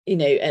yourself?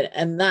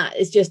 And that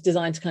is just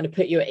designed to kind of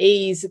put you at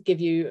ease,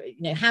 give you,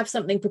 have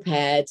something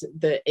prepared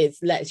that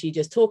lets you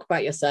just talk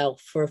about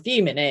yourself for a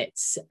few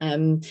minutes.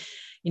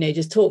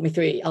 Just talk me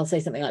through, I'll say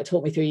something like,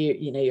 talk me through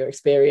your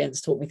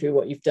experience, talk me through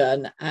what you've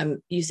done.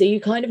 You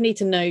kind of need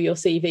to know your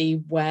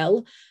CV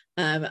well.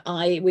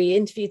 We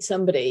interviewed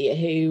somebody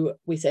who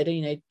we said,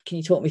 can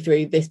you talk me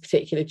through this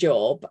particular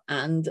job?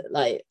 And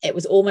it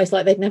was almost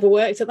like they'd never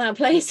worked at that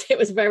place. It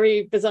was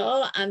very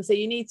bizarre. And so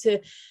you need to,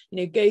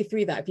 go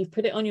through that. If you've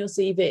put it on your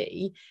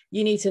CV,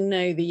 you need to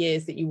know the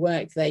years that you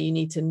worked there. You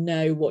need to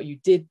know what you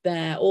did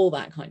there, all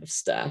that kind of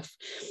stuff.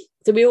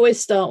 So we always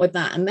start with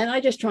that. And then I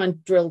just try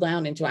and drill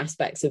down into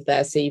aspects of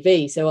their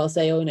CV. So I'll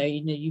say,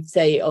 you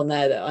say on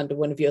there that under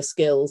one of your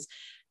skills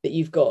that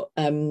you've got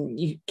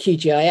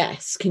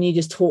QGIS. Can you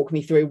just talk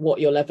me through what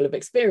your level of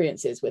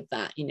experience is with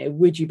that?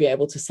 Would you be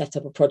able to set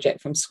up a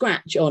project from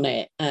scratch on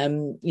it?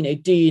 Do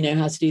you know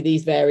how to do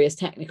these various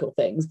technical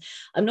things?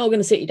 I'm not going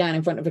to sit you down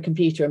in front of a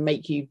computer and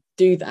make you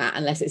do that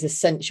unless it's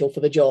essential for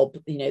the job,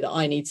 that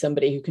I need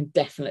somebody who can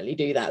definitely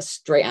do that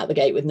straight out the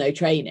gate with no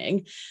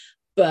training.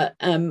 But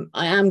I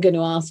am going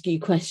to ask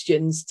you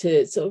questions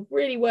to sort of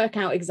really work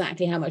out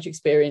exactly how much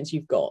experience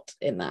you've got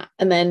in that.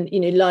 And then,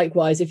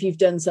 likewise, if you've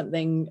done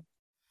something,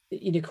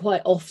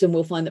 quite often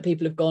we'll find that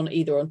people have gone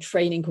either on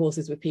training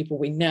courses with people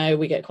we know.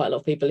 We get quite a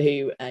lot of people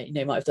who,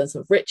 might have done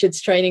some of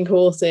Richard's training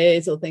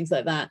courses or things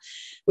like that.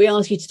 We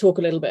ask you to talk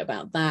a little bit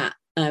about that.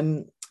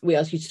 We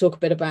ask you to talk a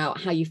bit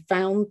about how you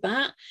found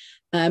that.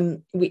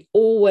 We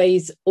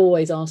always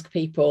ask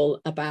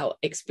people about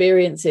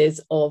experiences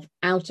of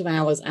out of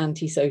hours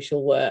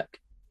antisocial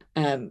work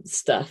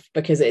stuff,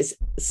 because it's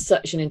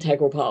such an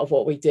integral part of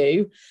what we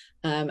do,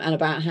 and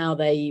about how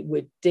they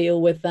would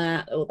deal with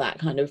that, or that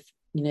kind of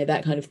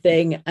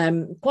thing.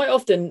 Quite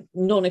often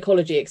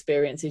non-ecology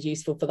experience is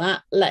useful for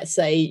that. Let's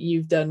say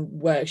you've done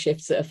work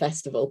shifts at a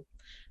festival.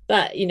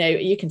 That,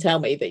 you can tell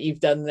me that you've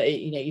done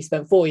you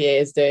spent 4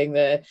 years doing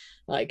the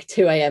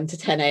 2 a.m. to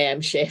 10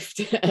 a.m. shift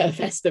at a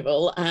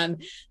festival,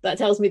 and that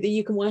tells me that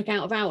you can work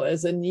out of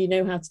hours, and you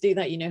know how to do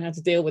that. You know how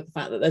to deal with the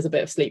fact that there's a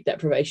bit of sleep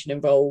deprivation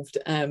involved,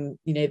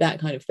 that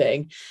kind of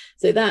thing.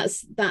 So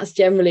that's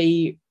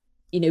generally,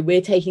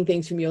 we're taking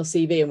things from your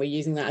CV and we're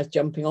using that as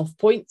jumping off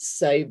points.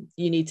 So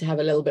you need to have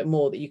a little bit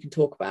more that you can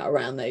talk about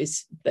around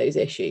those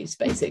issues,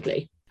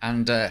 basically.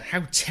 And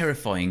how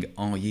terrifying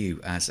are you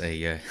as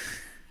a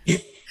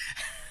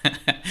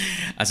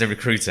as a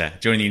recruiter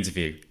during the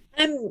interview?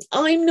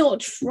 I'm not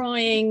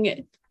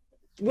trying.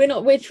 We're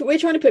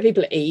trying to put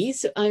people at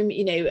ease. I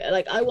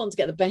want to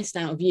get the best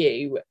out of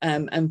you,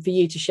 and for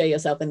you to show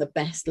yourself in the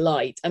best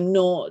light. I'm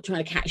not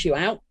trying to catch you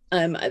out.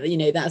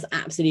 That's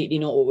absolutely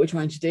not what we're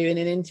trying to do in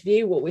an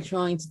interview. What we're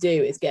trying to do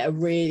is get a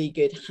really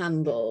good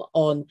handle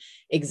on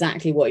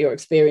exactly what your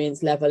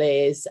experience level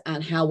is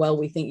and how well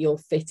we think you'll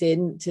fit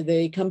into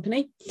the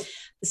company.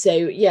 So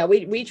yeah,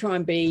 we try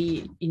and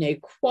be,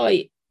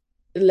 quite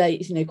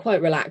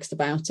relaxed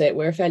about it.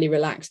 We're a fairly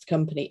relaxed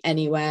company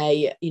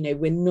anyway.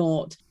 We're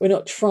not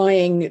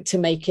trying to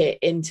make it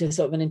into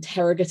sort of an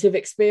interrogative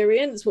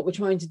experience. What we're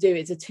trying to do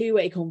is a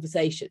two-way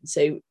conversation.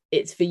 So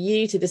it's for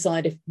you to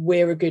decide if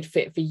we're a good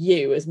fit for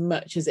you as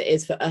much as it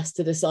is for us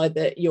to decide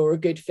that you're a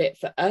good fit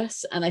for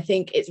us. And I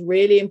think it's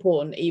really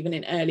important, even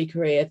in early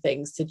career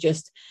things, to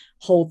just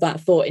hold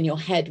that thought in your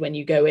head when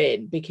you go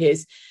in,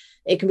 because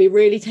it can be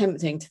really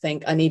tempting to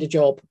think, I need a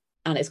job,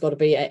 and it's got to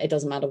be, it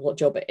doesn't matter what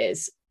job it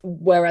is.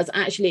 Whereas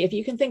actually, if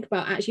you can think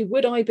about, actually,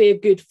 would I be a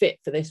good fit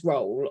for this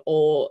role,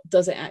 or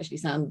does it actually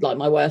sound like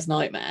my worst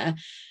nightmare?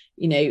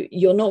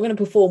 You're not going to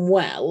perform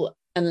well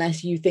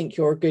unless you think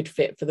you're a good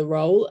fit for the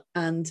role.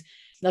 And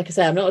like I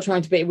say, we're not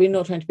trying to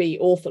be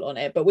awful on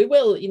it, but we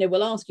will,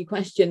 we'll ask you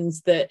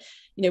questions that,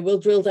 we'll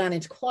drill down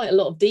into quite a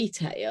lot of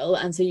detail.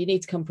 And so you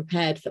need to come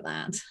prepared for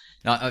that.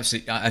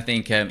 Absolutely. I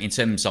think in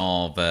terms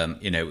of,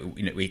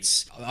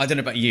 it's, I don't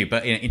know about you,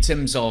 but in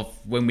terms of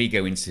when we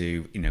go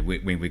into,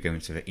 when we're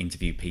going to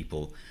interview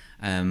people,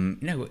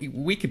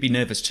 we could be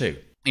nervous too.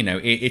 We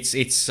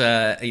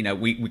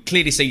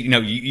clearly say,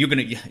 you're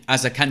going to,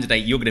 as a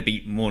candidate, you're going to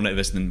be more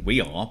nervous than we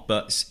are,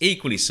 but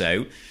equally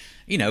so,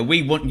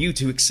 we want you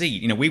to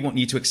exceed. We want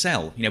you to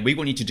excel. We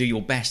want you to do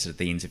your best at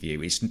the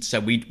interview.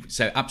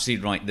 So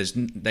absolutely right.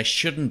 There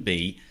shouldn't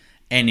be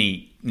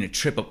any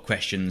trip up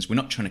questions. We're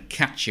not trying to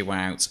catch you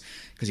out,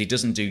 because it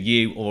doesn't do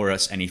you or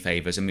us any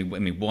favors.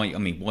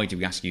 Why do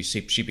we ask you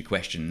stupid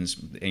questions?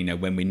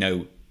 When we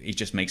know it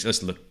just makes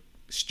us look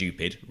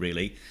stupid,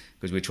 really,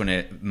 because we're trying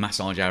to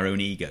massage our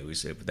own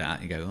egos with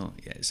that. You go, oh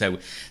yeah. So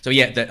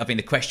yeah, I think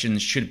the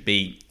questions should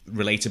be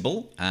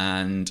relatable,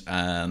 and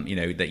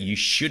that you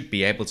should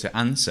be able to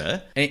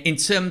answer. In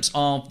terms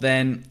of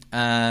then,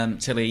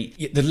 Tilly,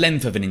 the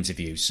length of an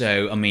interview.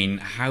 So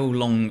how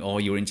long are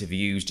your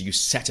interviews? Do you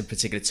set a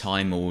particular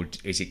time, or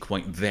is it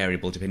quite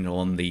variable depending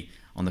on the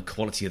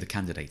quality of the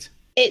candidate?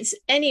 It's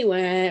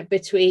anywhere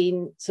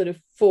between sort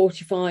of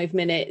 45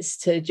 minutes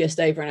to just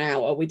over an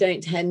hour. We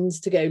don't tend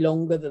to go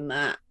longer than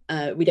that.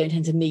 We don't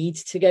tend to need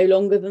to go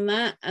longer than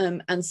that.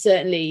 And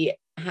certainly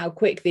how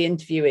quick the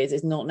interview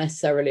is not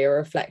necessarily a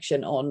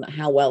reflection on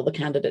how well the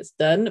candidate's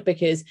done,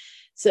 because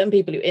some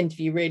people who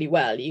interview really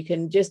well, you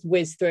can just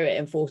whiz through it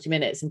in 40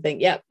 minutes and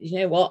think, yep, you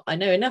know what, I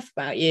know enough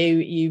about you.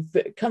 You've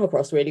come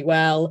across really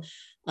well.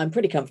 I'm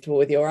pretty comfortable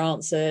with your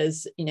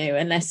answers,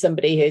 unless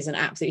somebody who's an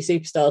absolute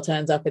superstar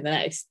turns up in the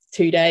next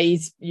 2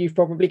 days, you're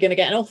probably going to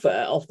get an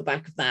offer off the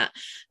back of that.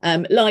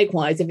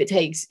 Likewise, if it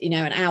takes, an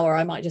hour,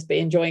 I might just be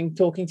enjoying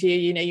talking to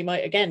you. You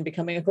might, again, be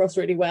coming across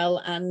really well,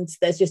 and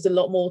there's just a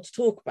lot more to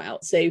talk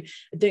about. So I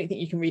don't think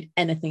you can read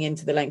anything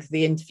into the length of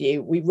the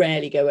interview. We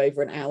rarely go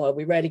over an hour.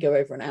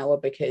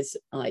 Because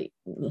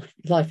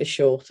life is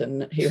short,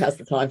 and who has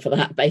the time for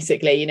that,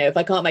 basically? If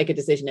I can't make a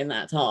decision in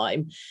that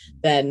time,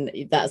 then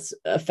that's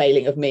a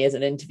failing of me as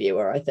an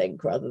interviewer, I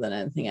think, rather than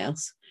anything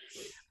else.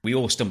 We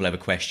all stumble over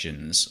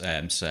questions,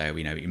 so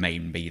it may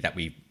be that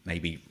we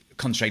maybe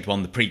concentrate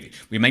on the previous.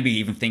 We may be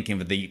even thinking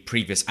of the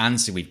previous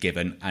answer we've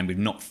given, and we're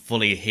not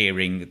fully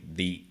hearing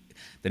the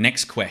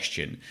next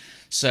question.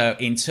 So,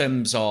 in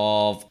terms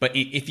of, but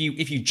if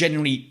you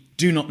genuinely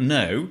do not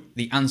know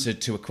the answer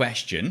to a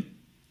question,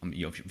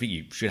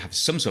 you should have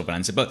some sort of an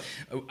answer. But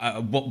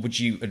what would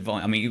you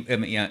advise?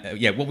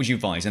 What would you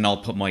advise? And I'll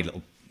put my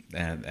little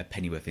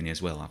pennyworth in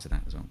as well after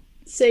that as well.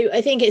 So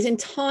I think it's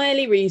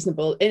entirely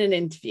reasonable in an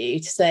interview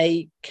to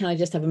say, can I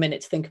just have a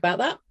minute to think about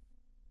that?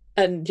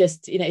 And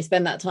just,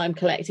 spend that time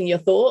collecting your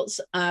thoughts.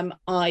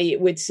 I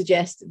would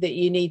suggest that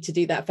you need to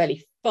do that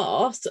fairly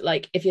fast.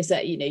 Like if you're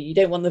saying, you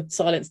don't want the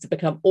silence to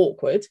become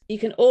awkward. You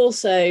can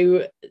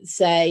also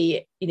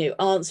say,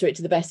 answer it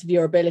to the best of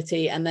your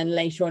ability. And then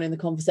later on in the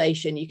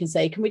conversation, you can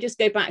say, can we just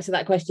go back to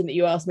that question that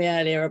you asked me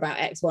earlier about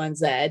X, Y, and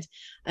Z?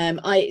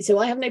 I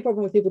have no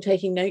problem with people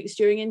taking notes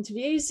during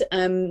interviews.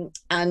 And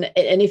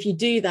if you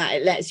do that,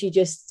 it lets you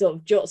just sort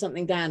of jot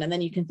something down. And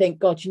then you can think,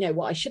 God, you know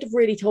what, I should have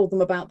really told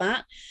them about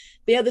that.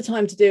 The other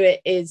time to do it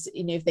is,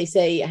 if they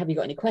say, have you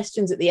got any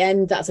questions at the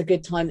end? That's a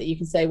good time that you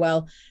can say,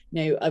 well,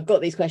 I've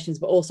got these questions,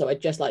 but also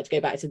I'd just like to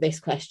go back to this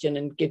question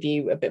and give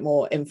you a bit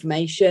more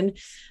information.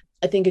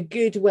 I think a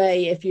good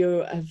way, if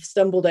you have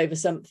stumbled over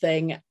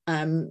something,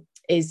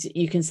 is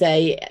you can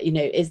say,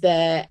 is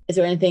there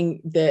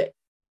anything that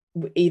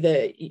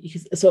either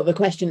sort of a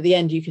question at the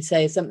end, you could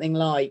say something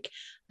like,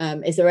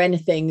 is there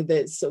anything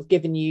that's sort of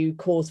given you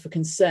cause for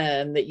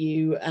concern that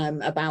you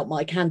about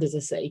my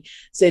candidacy,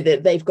 so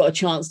that they've got a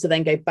chance to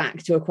then go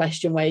back to a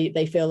question where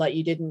they feel like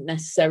you didn't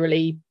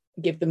necessarily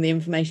give them the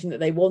information that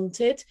they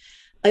wanted.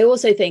 I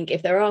also think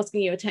if they're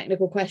asking you a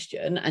technical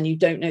question and you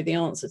don't know the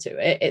answer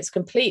to it, it's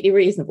completely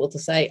reasonable to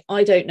say,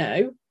 I don't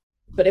know.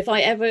 But if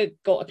I ever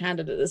got a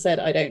candidate that said,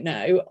 I don't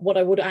know, what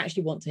I would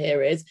actually want to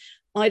hear is,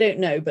 I don't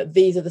know, but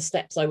these are the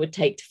steps I would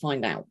take to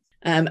find out.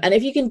 And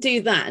if you can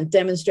do that and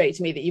demonstrate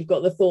to me that you've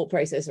got the thought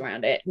process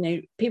around it,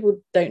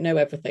 people don't know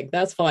everything.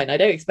 That's fine. I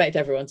don't expect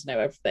everyone to know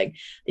everything.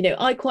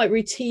 I quite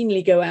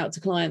routinely go out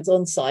to clients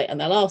on site and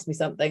they'll ask me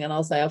something and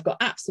I'll say, I've got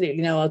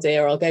absolutely no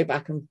idea. I'll go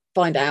back and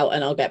find out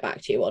and I'll get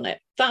back to you on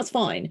it. That's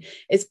fine.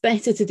 It's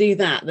better to do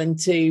that than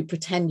to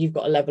pretend you've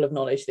got a level of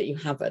knowledge that you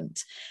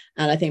haven't.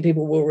 And I think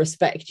people will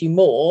respect you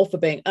more for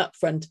being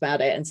upfront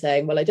about it and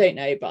saying, well, I don't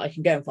know, but I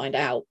can go and find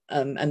out.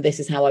 And this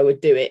is how I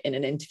would do it in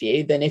an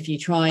interview, than if you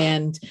try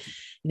and,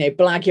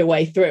 blag your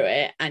way through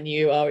it and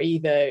you are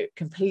either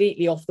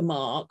completely off the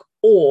mark,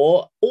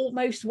 or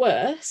almost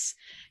worse,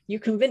 you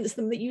convince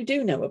them that you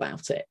do know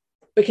about it.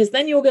 Because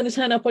then you're going to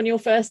turn up on your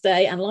first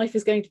day and life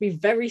is going to be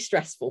very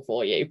stressful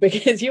for you,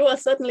 because you are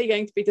suddenly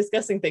going to be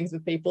discussing things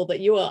with people that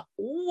you are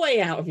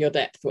way out of your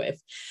depth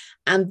with.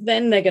 And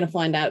then they're going to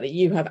find out that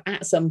you have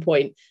at some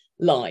point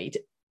lied,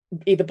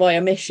 either by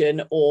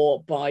omission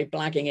or by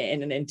blagging it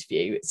in an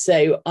interview.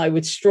 So I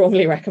would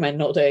strongly recommend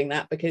not doing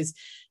that, because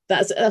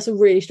that's a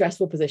really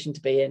stressful position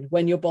to be in,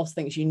 when your boss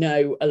thinks you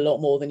know a lot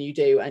more than you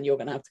do and you're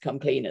going to have to come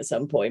clean at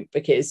some point,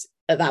 because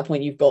at that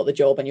point you've got the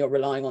job and you're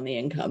relying on the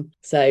income.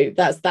 So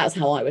that's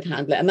how I would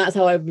handle it, and that's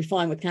how I would be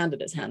fine with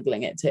candidates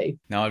handling it too.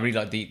 Now, I really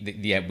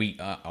like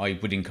I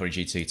would encourage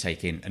you to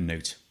take in a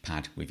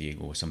notepad with you,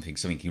 or something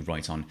you can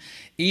write on,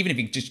 even if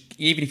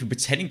you're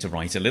pretending to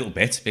write a little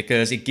bit,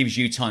 because it gives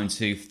you time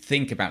to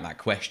think about that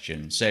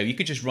question. So you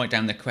could just write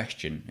down the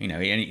question.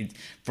 And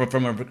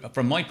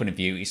from my point of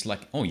view, it's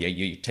like, oh yeah,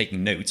 you're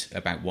taking note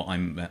about what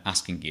I'm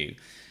asking you,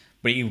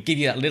 but it will give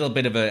you that little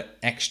bit of an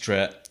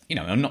extra.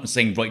 I'm not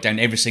saying write down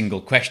every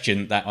single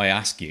question that I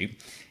ask you,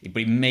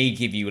 but it may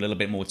give you a little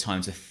bit more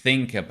time to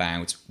think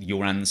about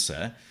your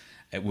answer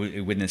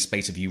within the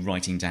space of you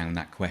writing down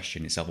that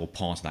question itself, or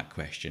part of that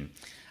question.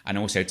 And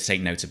also to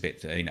take note a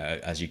bit,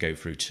 as you go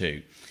through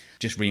too.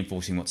 Just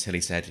reinforcing what Tilly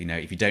said,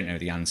 if you don't know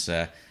the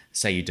answer,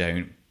 say you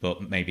don't,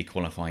 but maybe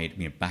qualify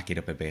it, back it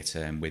up a bit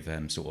with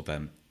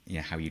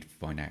how you'd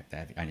find out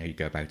that, and how you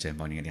go about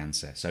finding out the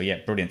answer. So yeah,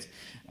 brilliant.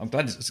 I'm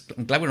glad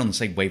we're on the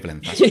same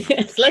wavelength.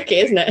 It's lucky,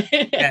 isn't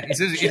it? Yeah,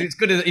 it's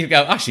good that you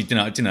go, actually,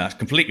 that's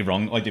completely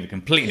wrong. I did it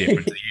completely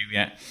different to you.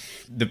 Yeah.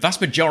 The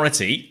vast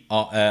majority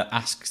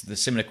asks the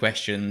similar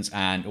questions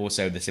and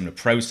also the similar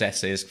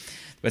processes.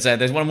 But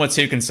there's one or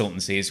two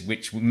consultancies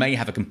which may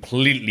have a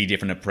completely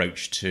different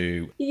approach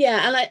to.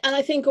 Yeah, and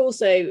I think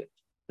also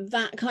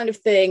that kind of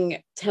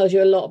thing tells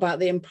you a lot about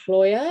the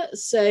employer.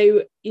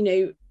 So,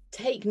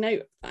 take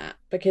note of that,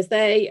 because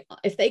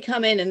if they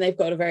come in and they've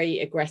got a very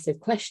aggressive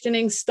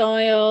questioning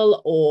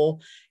style, or,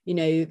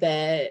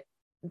 they're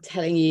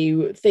telling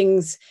you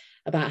things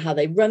about how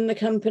they run the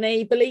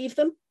company, believe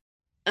them.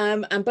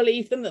 And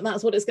believe them that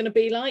that's what it's going to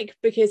be like,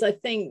 because I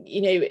think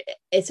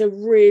it's a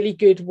really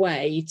good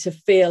way to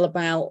feel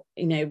about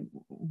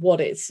what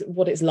it's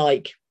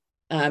like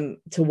to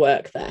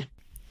work there.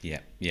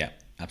 Yeah,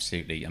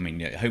 absolutely. I mean,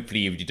 hopefully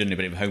you've done a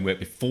bit of homework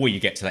before you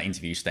get to that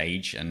interview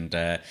stage, and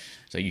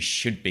so you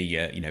should be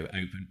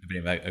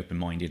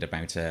open-minded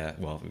about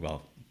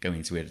going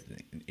into it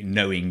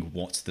knowing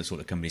what the sort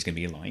of company is going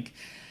to be like.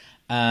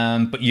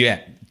 But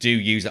yeah, do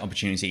use that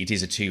opportunity. It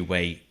is a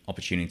two-way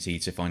opportunity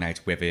to find out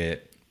whether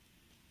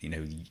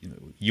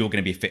you're going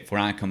to be a fit for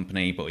our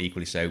company, but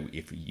equally so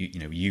if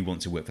you want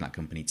to work for that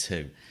company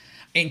too.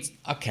 In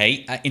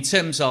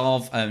terms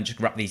of just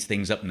wrap these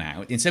things up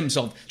now. In terms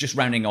of just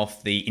rounding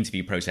off the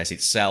interview process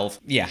itself,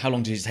 how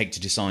long does it take to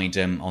decide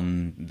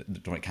on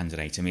the right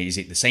candidate? I mean, is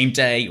it the same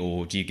day,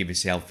 or do you give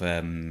yourself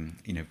a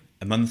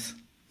month?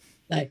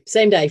 No,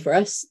 same day for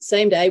us.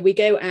 Same day. We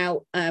go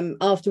out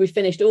after we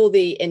finished all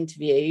the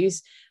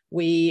interviews.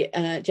 We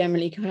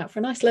generally go out for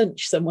a nice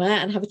lunch somewhere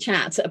and have a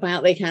chat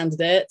about the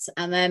candidates.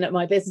 And then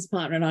my business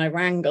partner and I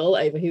wrangle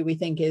over who we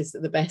think is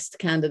the best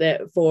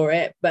candidate for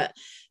it. But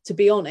to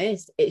be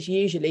honest, it's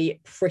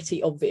usually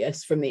pretty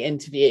obvious from the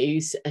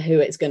interviews who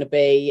it's going to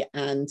be.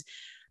 And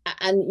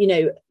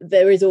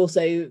there is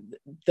also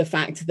the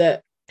fact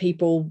that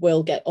people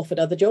will get offered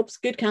other jobs.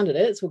 Good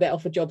candidates will get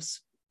offered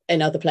jobs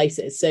in other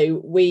places.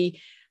 So we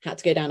had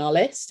to go down our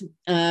list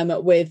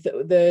with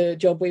the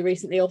job we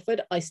recently offered.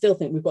 I still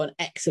think we've got an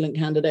excellent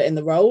candidate in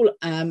the role,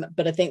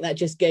 but I think that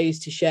just goes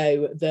to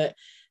show that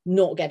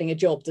not getting a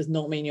job does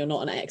not mean you're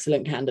not an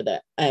excellent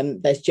candidate.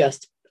 There's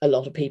just a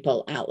lot of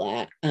people out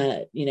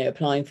there,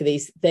 applying for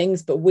these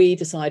things, but we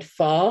decide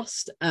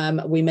fast.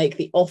 We make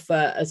the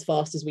offer as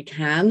fast as we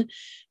can,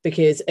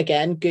 because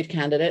again, good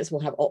candidates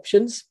will have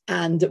options,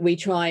 and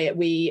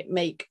we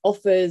make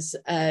offers.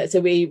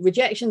 So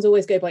rejections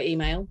always go by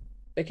email,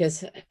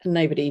 because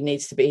nobody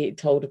needs to be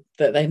told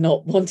that they're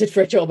not wanted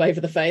for a job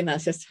over the phone.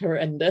 That's just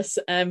horrendous.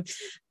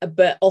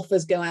 But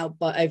offers go out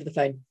over the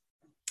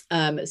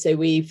phone. So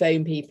we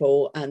phone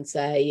people and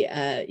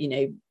say,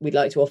 we'd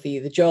like to offer you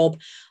the job.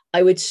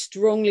 I would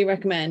strongly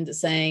recommend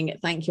saying,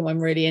 thank you, I'm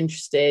really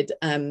interested.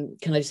 Can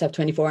I just have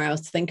 24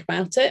 hours to think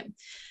about it?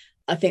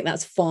 I think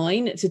that's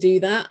fine to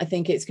do that. I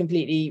think it's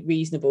completely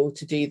reasonable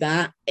to do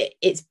that.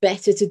 It's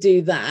better to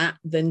do that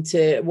than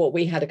to what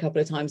we had a couple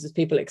of times, as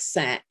people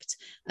accept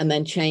and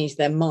then change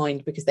their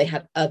mind because they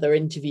had other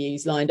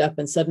interviews lined up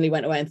and suddenly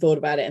went away and thought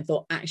about it and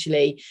thought,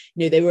 actually,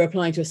 they were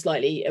applying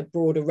to a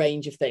broader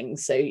range of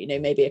things. So,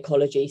 maybe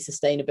ecology,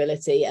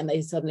 sustainability, and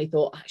they suddenly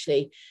thought,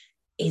 actually,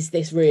 is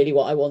this really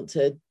what I want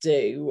to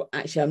do?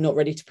 Actually, I'm not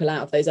ready to pull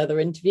out of those other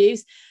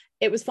interviews.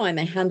 It was fine.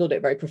 They handled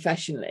it very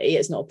professionally.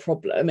 It's not a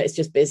problem. It's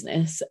just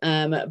business.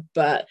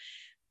 But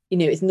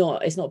it's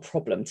not a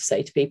problem to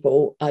say to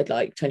people, I'd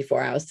like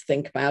 24 hours to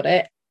think about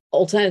it.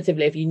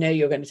 Alternatively, if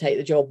you're going to take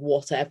the job,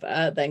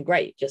 whatever, then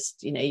great.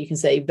 Just, you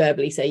can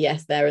verbally say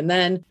yes there and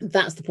then.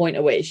 That's the point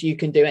at which you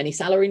can do any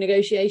salary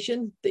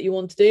negotiation that you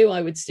want to do.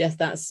 I would suggest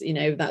that's,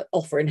 that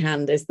offer in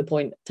hand is the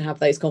point to have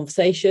those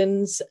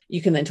conversations.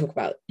 You can then talk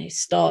about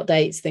start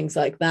dates, things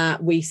like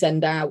that. We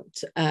send out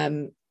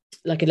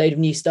like a load of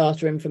new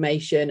starter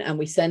information, and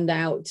we send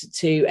out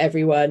to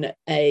everyone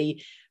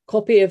a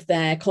copy of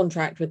their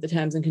contract with the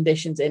terms and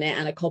conditions in it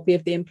and a copy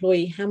of the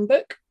employee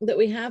handbook that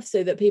we have,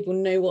 so that people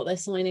know what they're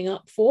signing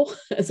up for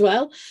as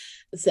well.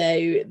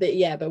 So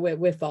that, but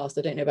we're fast.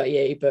 I don't know about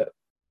you, but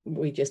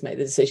we just make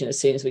the decision as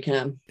soon as we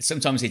can.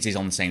 Sometimes it is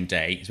on the same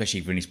day,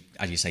 especially when it's,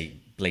 as you say,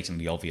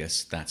 blatantly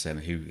obvious that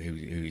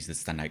who is the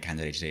standout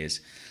candidate is.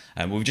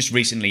 We've just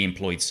recently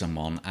employed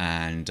someone,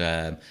 and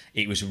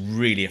it was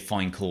really a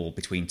fine call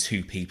between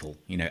two people.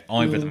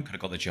 Either of them could have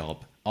got the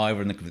job,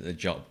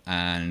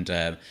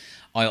 and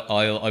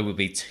I will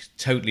be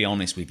totally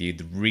honest with you.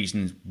 The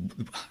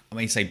reason, I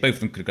may say both of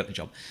them could have got the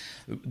job.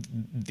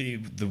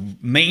 The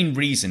main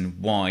reason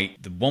why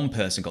the one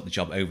person got the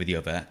job over the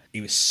other, it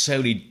was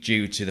solely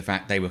due to the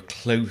fact they were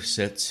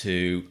closer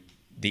to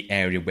the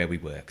area where we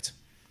worked.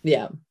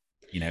 Yeah.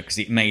 Because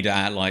it made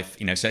our life,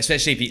 so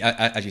especially if you,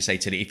 as you say,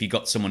 Tilly, if you've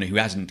got someone who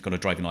hasn't got a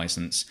driving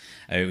license,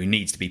 who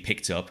needs to be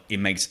picked up, it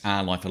makes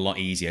our life a lot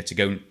easier to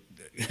go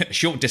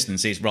short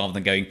distances rather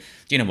than going, do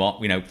you know what,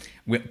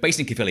 we're based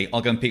in Caerphilly, I'll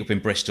go and pick up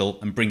in Bristol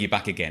and bring you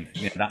back again.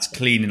 That's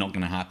clearly not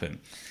going to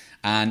happen.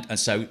 And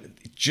so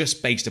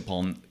just based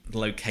upon the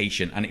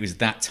location, and it was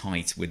that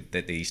tight with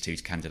these two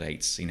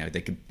candidates,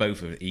 they could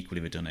both have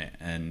equally have done it.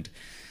 And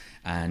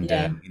and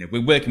Yeah.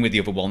 we're working with the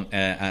other one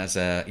as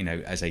a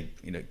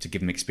to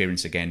give them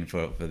experience again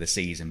for the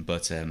season.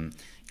 But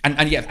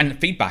and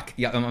feedback.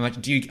 Yeah,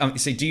 do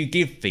you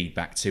give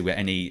feedback to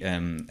any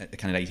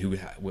candidate who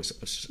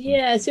was?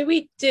 Yeah, so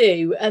we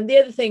do. And the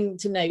other thing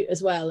to note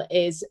as well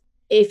is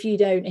if you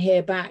don't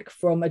hear back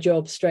from a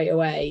job straight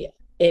away,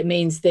 it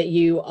means that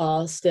you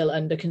are still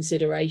under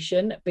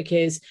consideration,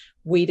 because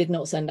we did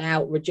not send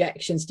out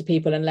rejections to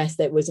people unless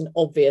there was an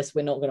obvious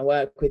we're not going to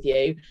work with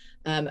you,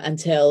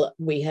 until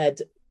we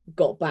had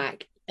got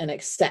back an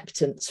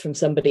acceptance from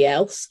somebody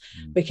else.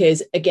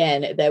 Because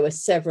again, there were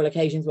several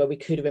occasions where we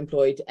could have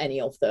employed any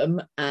of them,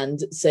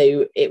 and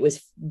so it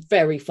was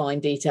very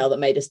fine detail that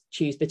made us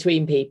choose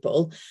between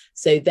people.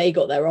 So they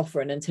got their offer,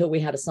 and until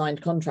we had a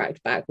signed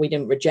contract back, we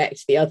didn't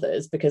reject the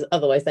others, because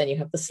otherwise then you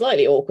have the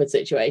slightly awkward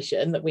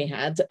situation that we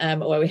had,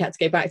 where we had to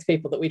go back to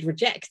people that we'd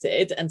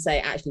rejected and say,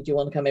 actually, do you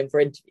want to come in for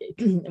interview?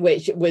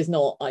 Which was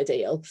not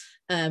ideal.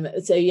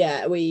 So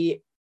yeah,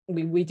 we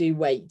do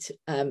wait.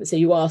 So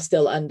you are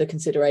still under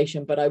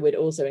consideration, but I would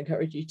also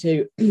encourage you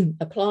to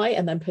apply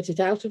and then put it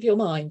out of your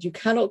mind. You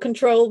cannot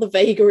control the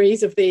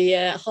vagaries of the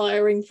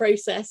hiring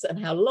process and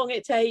how long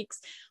it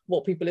takes,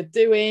 what people are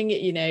doing.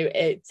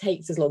 It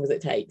takes as long as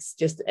it takes.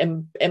 Just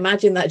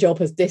imagine that job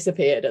has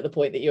disappeared at the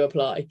point that you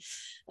apply.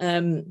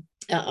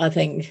 I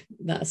think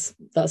that's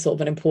sort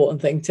of an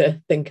important thing to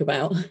think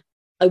about.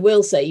 I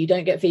will say you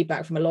don't get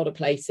feedback from a lot of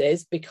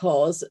places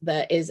because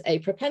there is a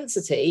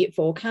propensity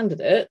for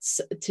candidates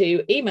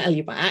to email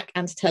you back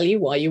and tell you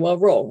why you are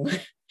wrong.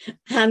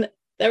 And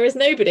there is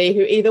nobody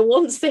who either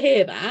wants to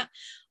hear that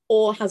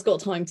or has got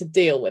time to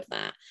deal with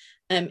that.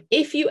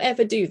 If you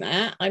ever do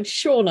that, I'm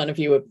sure none of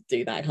you would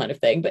do that kind of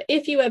thing, but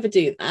if you ever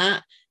do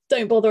that,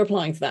 don't bother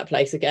applying to that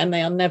place again.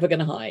 They are never going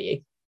to hire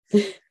you.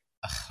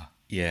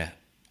 Yeah.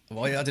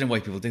 Well, I don't know why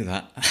people do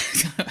that.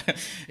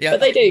 Yeah,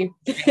 but they do.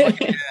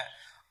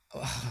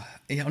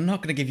 Yeah, I'm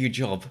not going to give you a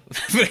job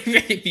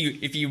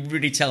if you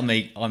really tell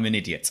me I'm an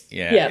idiot.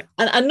 Yeah.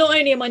 And not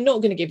only am I not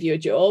going to give you a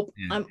job,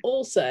 I'm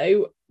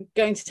also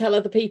going to tell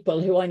other people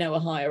who I know are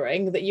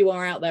hiring that you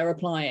are out there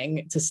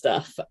applying to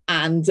stuff.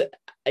 And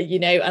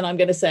and I'm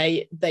going to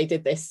say they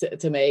did this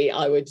to me.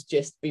 I would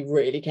just be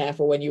really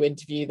careful when you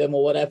interview them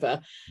or whatever,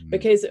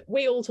 because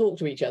we all talk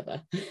to each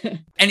other.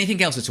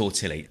 Anything else at all,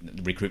 Tilly?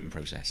 The recruitment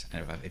process?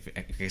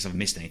 If I've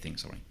missed anything,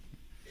 sorry.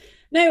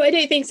 No, I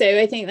don't think so.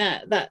 I think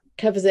that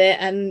covers it.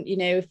 And,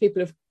 if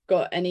people have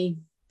got any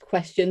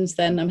questions,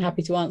 then I'm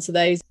happy to answer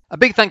those. A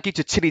big thank you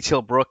to Tilly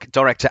Tilbrook,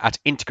 Director at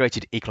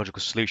Integrated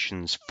Ecological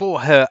Solutions, for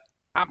her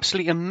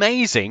absolutely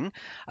amazing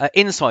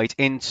insight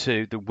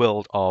into the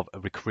world of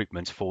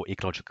recruitment for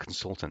ecological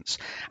consultants.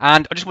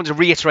 And I just want to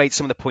reiterate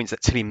some of the points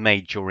that Tilly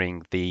made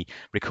during the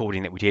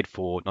recording that we did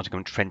for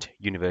Nottingham-Trent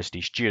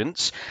University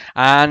students.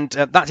 And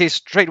that is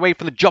straight away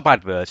from the job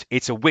advert.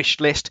 It's a wish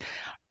list.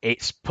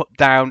 It's put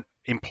down.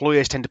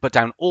 Employers tend to put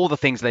down all the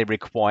things they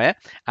require,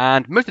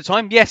 and most of the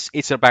time, yes,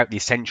 it's about the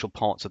essential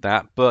parts of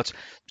that, but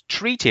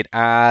treat it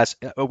as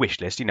a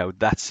wish list.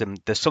 That's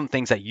there's some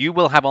things that you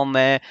will have on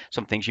there,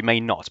 some things you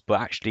may not,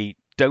 but actually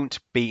don't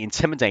be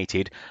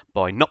intimidated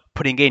by not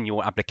putting in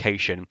your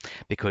application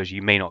because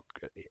you may not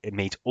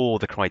meet all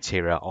the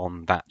criteria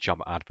on that job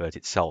advert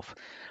itself.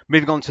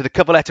 Moving on to the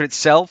cover letter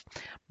itself,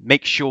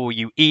 make sure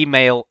you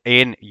email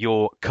in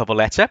your cover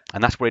letter,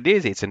 and that's what it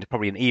is. It's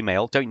probably an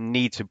email. Don't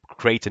need to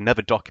create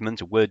another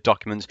document, a Word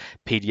document,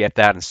 PDF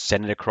that and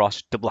send it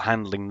across, double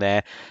handling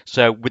there.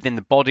 So within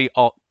the body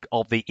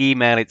of the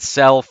email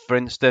itself, for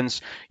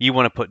instance, you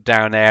want to put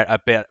down there a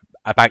bit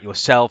about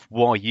yourself,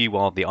 why you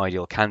are the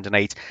ideal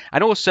candidate,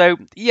 and also,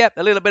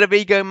 a little bit of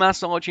ego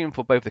massaging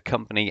for both the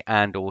company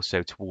and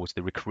also towards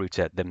the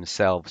recruiter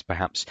themselves,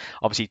 perhaps.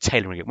 Obviously,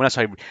 tailoring it. When I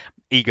say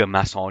ego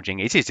massaging,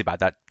 it is about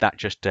that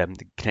just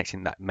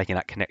connecting that, making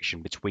that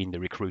connection between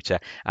the recruiter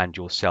and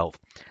yourself.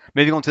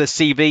 Moving on to the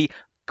CV.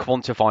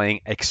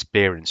 Quantifying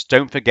experience.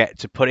 Don't forget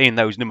to put in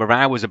those number of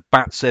hours of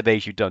BAT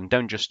surveys you've done.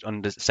 Don't just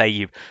say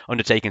you've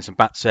undertaken some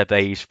BAT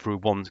surveys through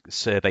one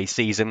survey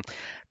season.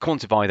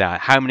 Quantify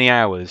that. How many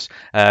hours?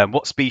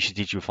 What species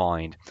did you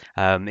find?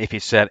 If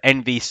it's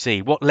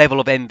NVC, what level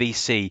of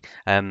NVC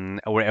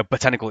or a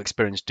botanical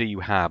experience do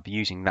you have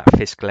using that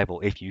FISC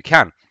level if you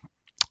can?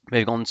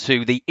 Moving on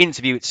to the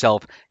interview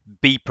itself,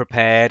 be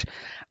prepared.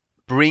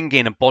 Bring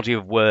in a body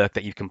of work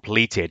that you've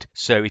completed.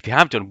 So if you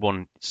have done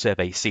one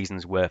survey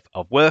season's worth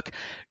of work,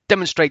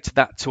 demonstrate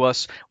that to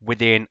us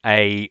within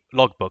a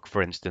logbook,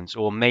 for instance,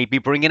 or maybe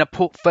bring in a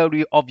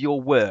portfolio of your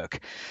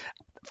work.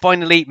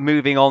 Finally,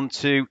 moving on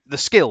to the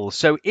skills.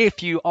 So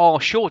if you are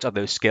short of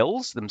those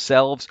skills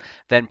themselves,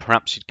 then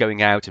perhaps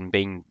going out and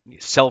being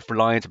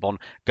self-reliant upon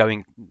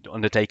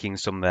undertaking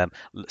some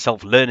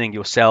self-learning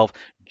yourself,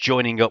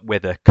 joining up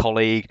with a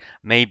colleague,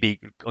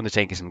 maybe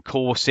undertaking some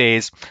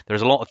courses.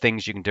 There's a lot of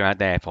things you can do out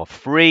there for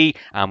free,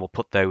 and we'll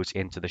put those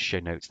into the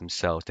show notes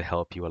themselves to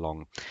help you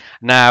along.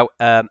 Now,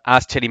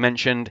 as Tilly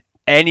mentioned,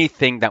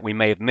 anything that we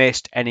may have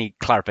missed, any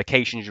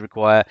clarifications you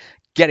require,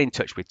 get in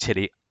touch with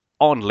Tilly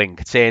on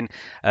LinkedIn.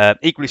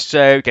 Equally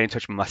so, get in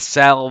touch with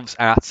myself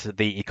at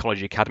the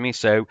Ecology Academy.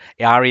 So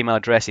our email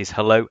address is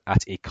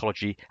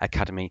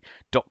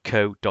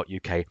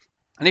hello@ecologyacademy.co.uk.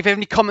 And if you have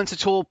any comments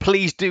at all,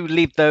 please do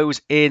leave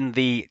those in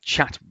the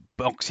chat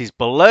boxes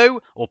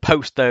below or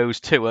post those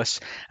to us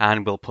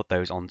and we'll put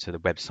those onto the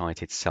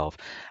website itself.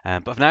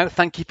 But for now,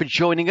 thank you for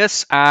joining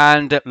us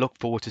and look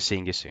forward to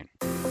seeing you soon.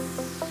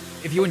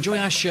 If you enjoy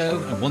our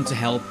show and want to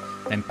help,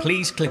 then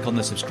please click on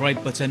the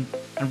subscribe button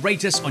and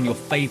rate us on your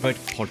favourite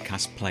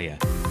podcast player,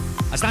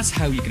 as that's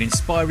how you can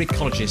inspire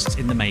ecologists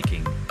in the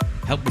making,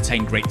 help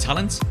retain great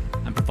talent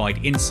and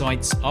provide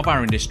insights of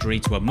our industry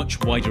to a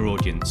much wider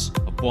audience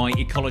of why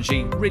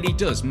ecology really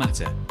does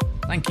matter.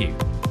 Thank you.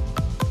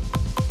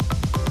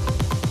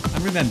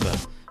 And remember,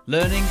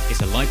 learning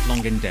is a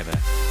lifelong endeavour,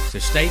 so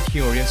stay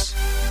curious,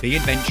 be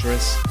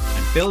adventurous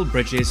and build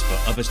bridges for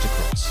others to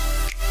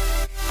cross.